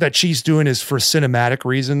stuff that she's doing is for cinematic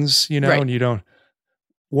reasons, right. And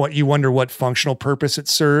you wonder what functional purpose it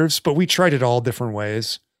serves, but we tried it all different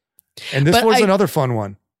ways. And this was another fun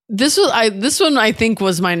one. This one I think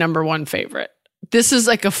was my number one favorite. This is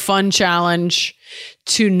like a fun challenge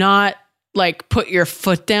to not like put your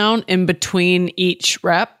foot down in between each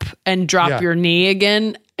rep and drop your knee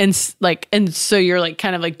again. And so you're like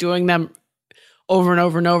kind of like doing them over and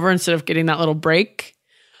over and over instead of getting that little break.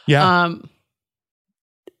 Yeah.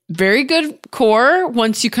 Very good core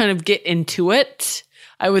once you kind of get into it.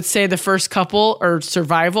 I would say the first couple are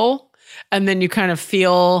survival, and then you kind of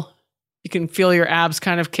you can feel your abs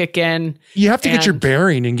kind of kick in. You have to get your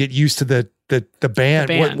bearing and get used to the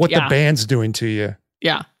band, what the band's doing to you.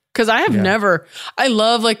 Yeah. Cause I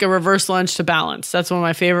love like a reverse lunge to balance. That's one of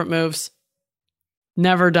my favorite moves.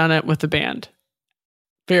 Never done it with the band.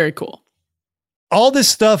 Very cool. All this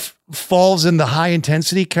stuff falls in the high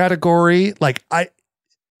intensity category. Like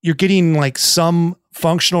you're getting like some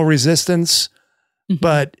functional resistance,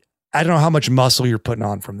 but I don't know how much muscle you're putting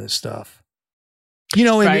on from this stuff.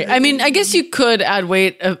 Right. I mean, I guess you could add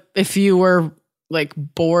weight if you were like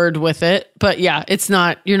bored with it, but yeah,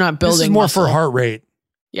 you're not building. This is more muscle. for heart rate.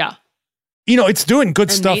 Yeah. It's doing good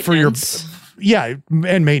stuff for your,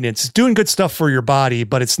 and maintenance. It's doing good stuff for your body,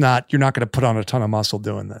 but you're not going to put on a ton of muscle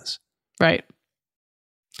doing this. Right.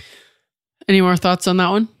 Any more thoughts on that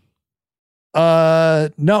one?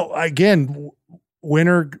 No, again,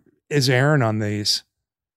 winner is Aaron on these.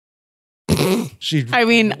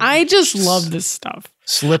 I just love this stuff.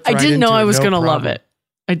 Slipped I didn't know I was going to love it.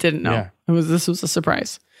 I didn't know. This was a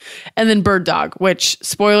surprise. And then Bird Dog, which,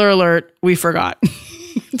 spoiler alert, we forgot.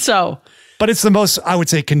 But it's the most, I would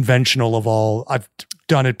say, conventional of all. I've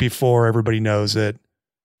done it before. Everybody knows it.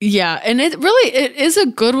 Yeah. And it is a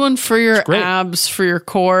good one for your abs, for your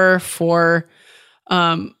core, for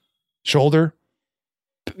shoulder.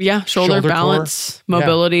 Yeah. Shoulder balance, core.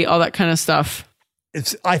 Mobility, all that kind of stuff.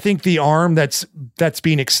 I think the arm that's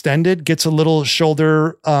being extended gets a little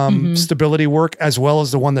shoulder stability work, as well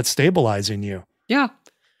as the one that's stabilizing you. Yeah.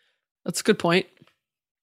 That's a good point.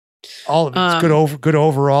 All of it's good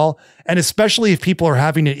overall. And especially if people are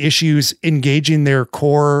having issues engaging their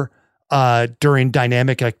core during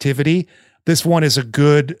dynamic activity, this one is a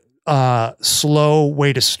good slow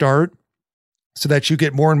way to start so that you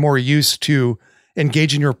get more and more used to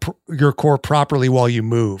engaging your core properly while you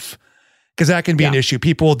move. Because that can be an issue.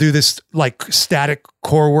 People will do this like static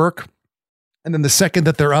core work, and then the second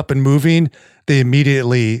that they're up and moving, they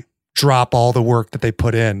immediately drop all the work that they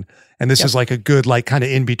put in. And this is like a good, like kind of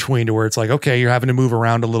in between to where it's like, okay, you're having to move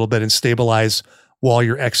around a little bit and stabilize while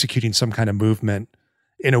you're executing some kind of movement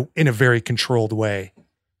in a very controlled way.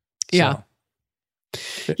 Yeah. So.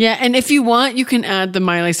 Yeah. And if you want, you can add the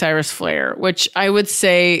Miley Cyrus flair, which I would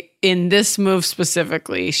say in this move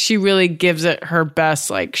specifically, she really gives it her best,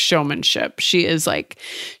 like showmanship. She is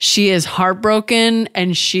heartbroken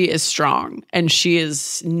and she is strong and she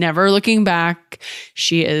is never looking back.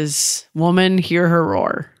 She is woman, hear her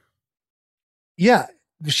roar. Yeah.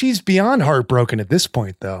 She's beyond heartbroken at this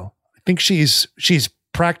point though. I think she's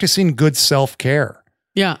practicing good self-care.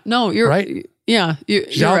 Yeah. No, you're right. Yeah.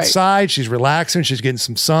 She's outside. Right. She's relaxing. She's getting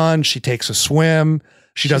some sun. She takes a swim.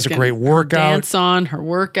 She's does a great workout. Her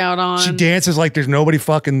workout on. She dances like there's nobody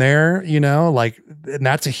fucking there, like, and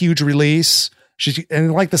that's a huge release.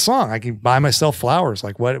 And like the song, I can buy myself flowers.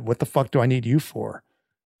 Like what the fuck do I need you for?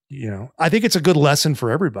 I think it's a good lesson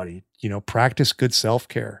for everybody, practice good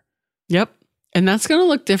self-care. Yep. And that's going to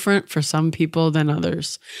look different for some people than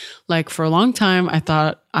others. Like for a long time, I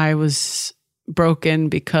thought I was broken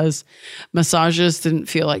because massages didn't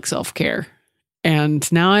feel like self-care. And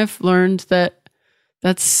now I've learned that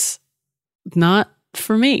that's not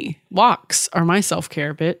for me. Walks are my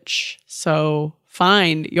self-care, bitch. So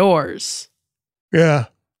find yours. Yeah.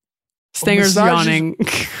 Stanger's yawning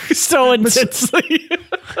so intensely.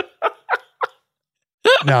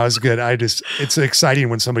 No, it's good. It's exciting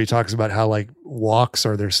when somebody talks about how like walks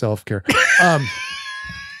are their self-care.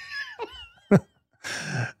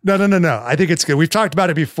 No. I think it's good. We've talked about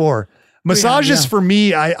it before. Massages for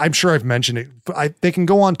me, I'm sure I've mentioned it. They can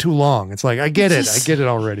go on too long. It's like, I get it. I get it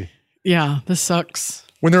already. Yeah, this sucks.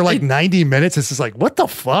 When they're like 90 minutes, it's just like, what the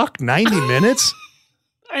fuck? 90 minutes?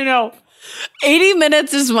 I know. 80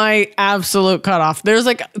 minutes is my absolute cutoff. There's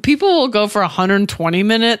like, people will go for 120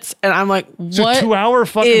 minutes. And I'm like, what 2-hour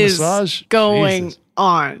fucking massage going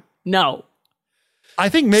on? No. I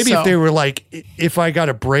think maybe if they were like, if I got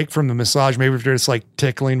a break from the massage, maybe if they're just like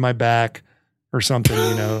tickling my back or something,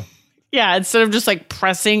 Yeah, instead of just like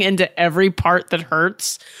pressing into every part that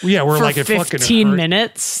hurts. Yeah, we're for like 15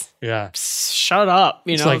 minutes. Yeah. Shut up.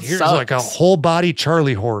 It's like, here's like a whole body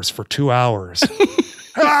Charlie horse for 2 hours.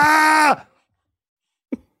 Ah!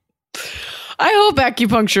 I hope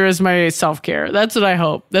acupuncture is my self-care. That's what I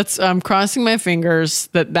hope. I'm crossing my fingers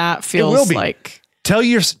that feels like. Tell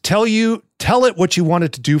it what you want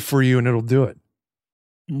it to do for you and it'll do it.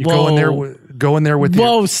 You go in there with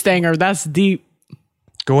Whoa, Stanger, that's deep.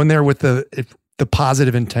 Go in there with the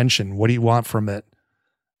positive intention. What do you want from it?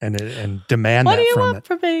 And demand that from it. What do you want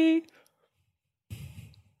from me?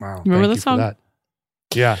 Wow. Remember the song? That.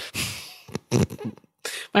 Yeah.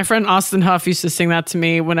 My friend Austin Huff used to sing that to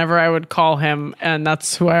me whenever I would call him, and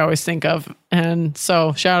that's who I always think of. And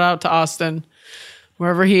so shout out to Austin,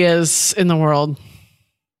 wherever he is in the world.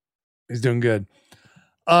 He's doing good.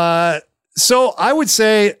 So I would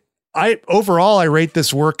say I rate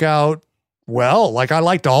this workout well. Like I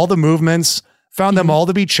liked all the movements, found them all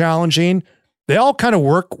to be challenging. They all kind of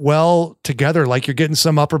work well together. Like you're getting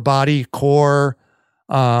some upper body, core,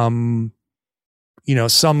 some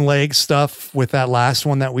leg stuff with that last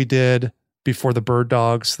one that we did before the bird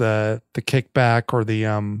dogs, the kickback or the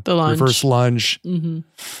reverse lunge. Mm-hmm.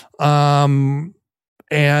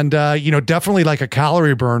 Definitely like a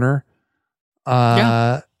calorie burner.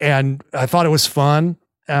 And I thought it was fun.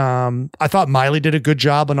 I thought Miley did a good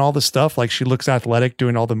job on all the stuff. Like she looks athletic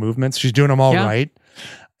doing all the movements. She's doing them all right.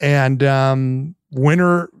 And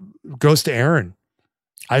winner goes to Aaron.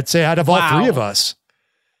 I'd say out of all three of us.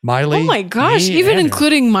 Miley. Oh my gosh, even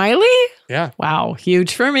including Miley? Yeah. Wow,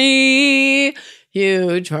 huge for me.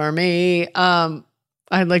 Huge for me. I'd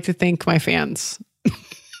like to thank my fans.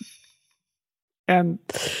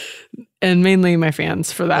 and mainly my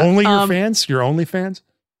fans for that. Only your fans? Your only fans?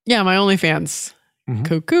 Yeah, my only fans.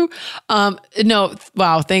 Cuckoo. No,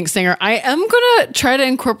 wow. Thanks, Singer. I am going to try to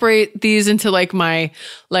incorporate these into like my,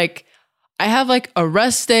 like, I have like a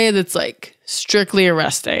rest day that's like strictly a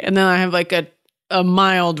rest day. And then I have like a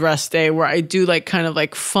mild rest day where I do like kind of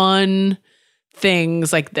like fun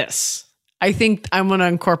things like this. I think I'm going to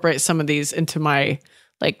incorporate some of these into my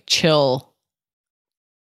like chill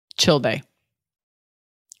day.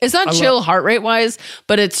 It's not chill heart rate wise,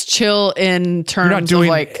 but it's chill in terms You're not doing of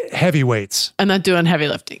like heavy weights. I'm not doing heavy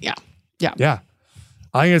lifting. Yeah. I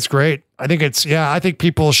think it's great. I think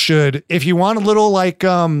people should, if you want a little like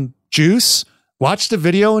juice, watch the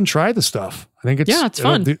video and try the stuff. I think it's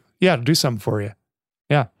fun. It'll do something for you.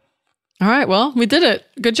 Yeah. All right. Well, we did it.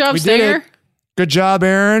 Good job, Stinger. Good job,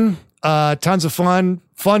 Aaron. Tons of fun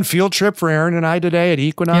field trip for Aaron and I today at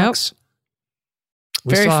Equinox. Yep.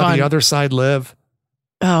 We saw the other side live.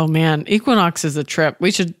 Oh man, Equinox is a trip.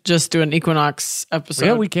 We should just do an Equinox episode.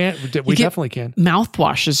 Yeah, we can. We definitely can.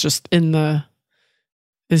 Mouthwash is just in the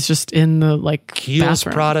like Kiehl's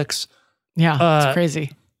bathroom. products. Yeah, it's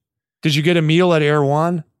crazy. Did you get a meal at Air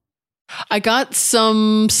One? I got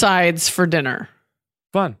some sides for dinner.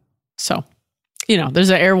 Fun. So,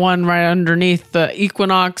 there's an Air One right underneath the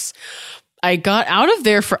Equinox. I got out of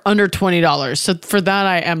there for under $20. So for that,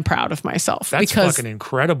 I am proud of myself. That's fucking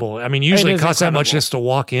incredible. I mean, usually it costs that much just to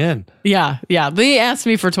walk in. Yeah. They asked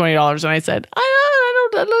me for $20 and I said,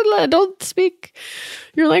 I don't speak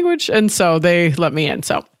your language. And so they let me in.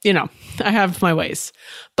 So, I have my ways.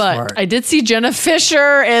 But Smart. I did see Jenna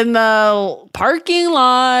Fisher in the parking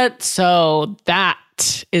lot. So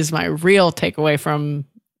that is my real takeaway from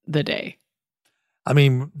the day. I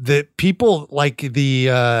mean, the people like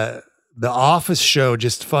the Office show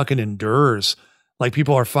just fucking endures. Like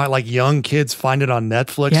people are like young kids find it on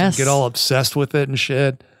Netflix and get all obsessed with it and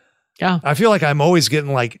shit. Yeah. I feel like I'm always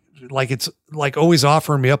getting like it's like always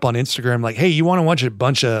offering me up on Instagram. Like, hey, you want to watch a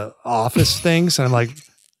bunch of Office things? And I'm like,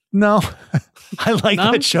 no, I like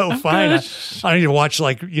that show. Fine. I need to watch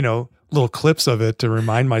like, little clips of it to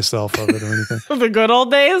remind myself of it or anything. The good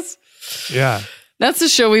old days. Yeah. That's the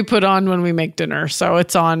show we put on when we make dinner. So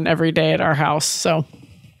it's on every day at our house. So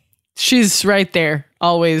she's right there,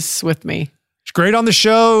 always with me. She's great on the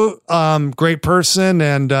show, great person,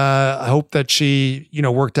 and I hope that she,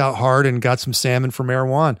 worked out hard and got some salmon from Air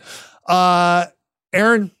One.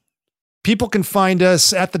 Aaron, people can find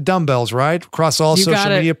us at the Dumbbells, right? Across all social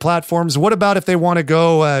media platforms. What about if they want to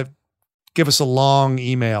go give us a long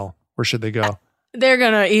email? Where should they go? They're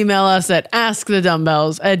going to email us at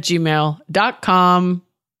askthedumbbells@gmail.com.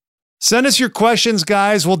 Send us your questions,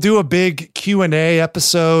 guys. We'll do a big Q&A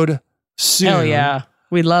episode soon. Hell yeah.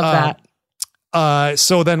 We love that.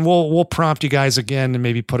 So then we'll prompt you guys again and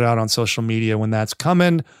maybe put it out on social media when that's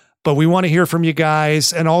coming. But we want to hear from you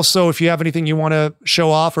guys. And also, if you have anything you want to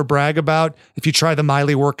show off or brag about, if you try the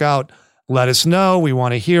Miley workout, let us know. We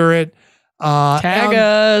want to hear it. Tag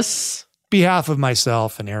us. Behalf of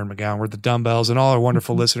myself and Aaron McGowan, we're the Dumbbells, and all our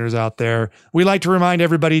wonderful listeners out there. We like to remind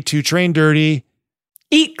everybody to train dirty,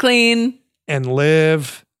 eat clean, and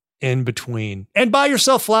live in between. And buy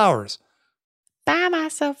yourself flowers. Buy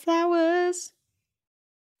myself flowers.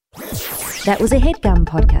 That was a HeadGum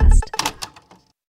podcast.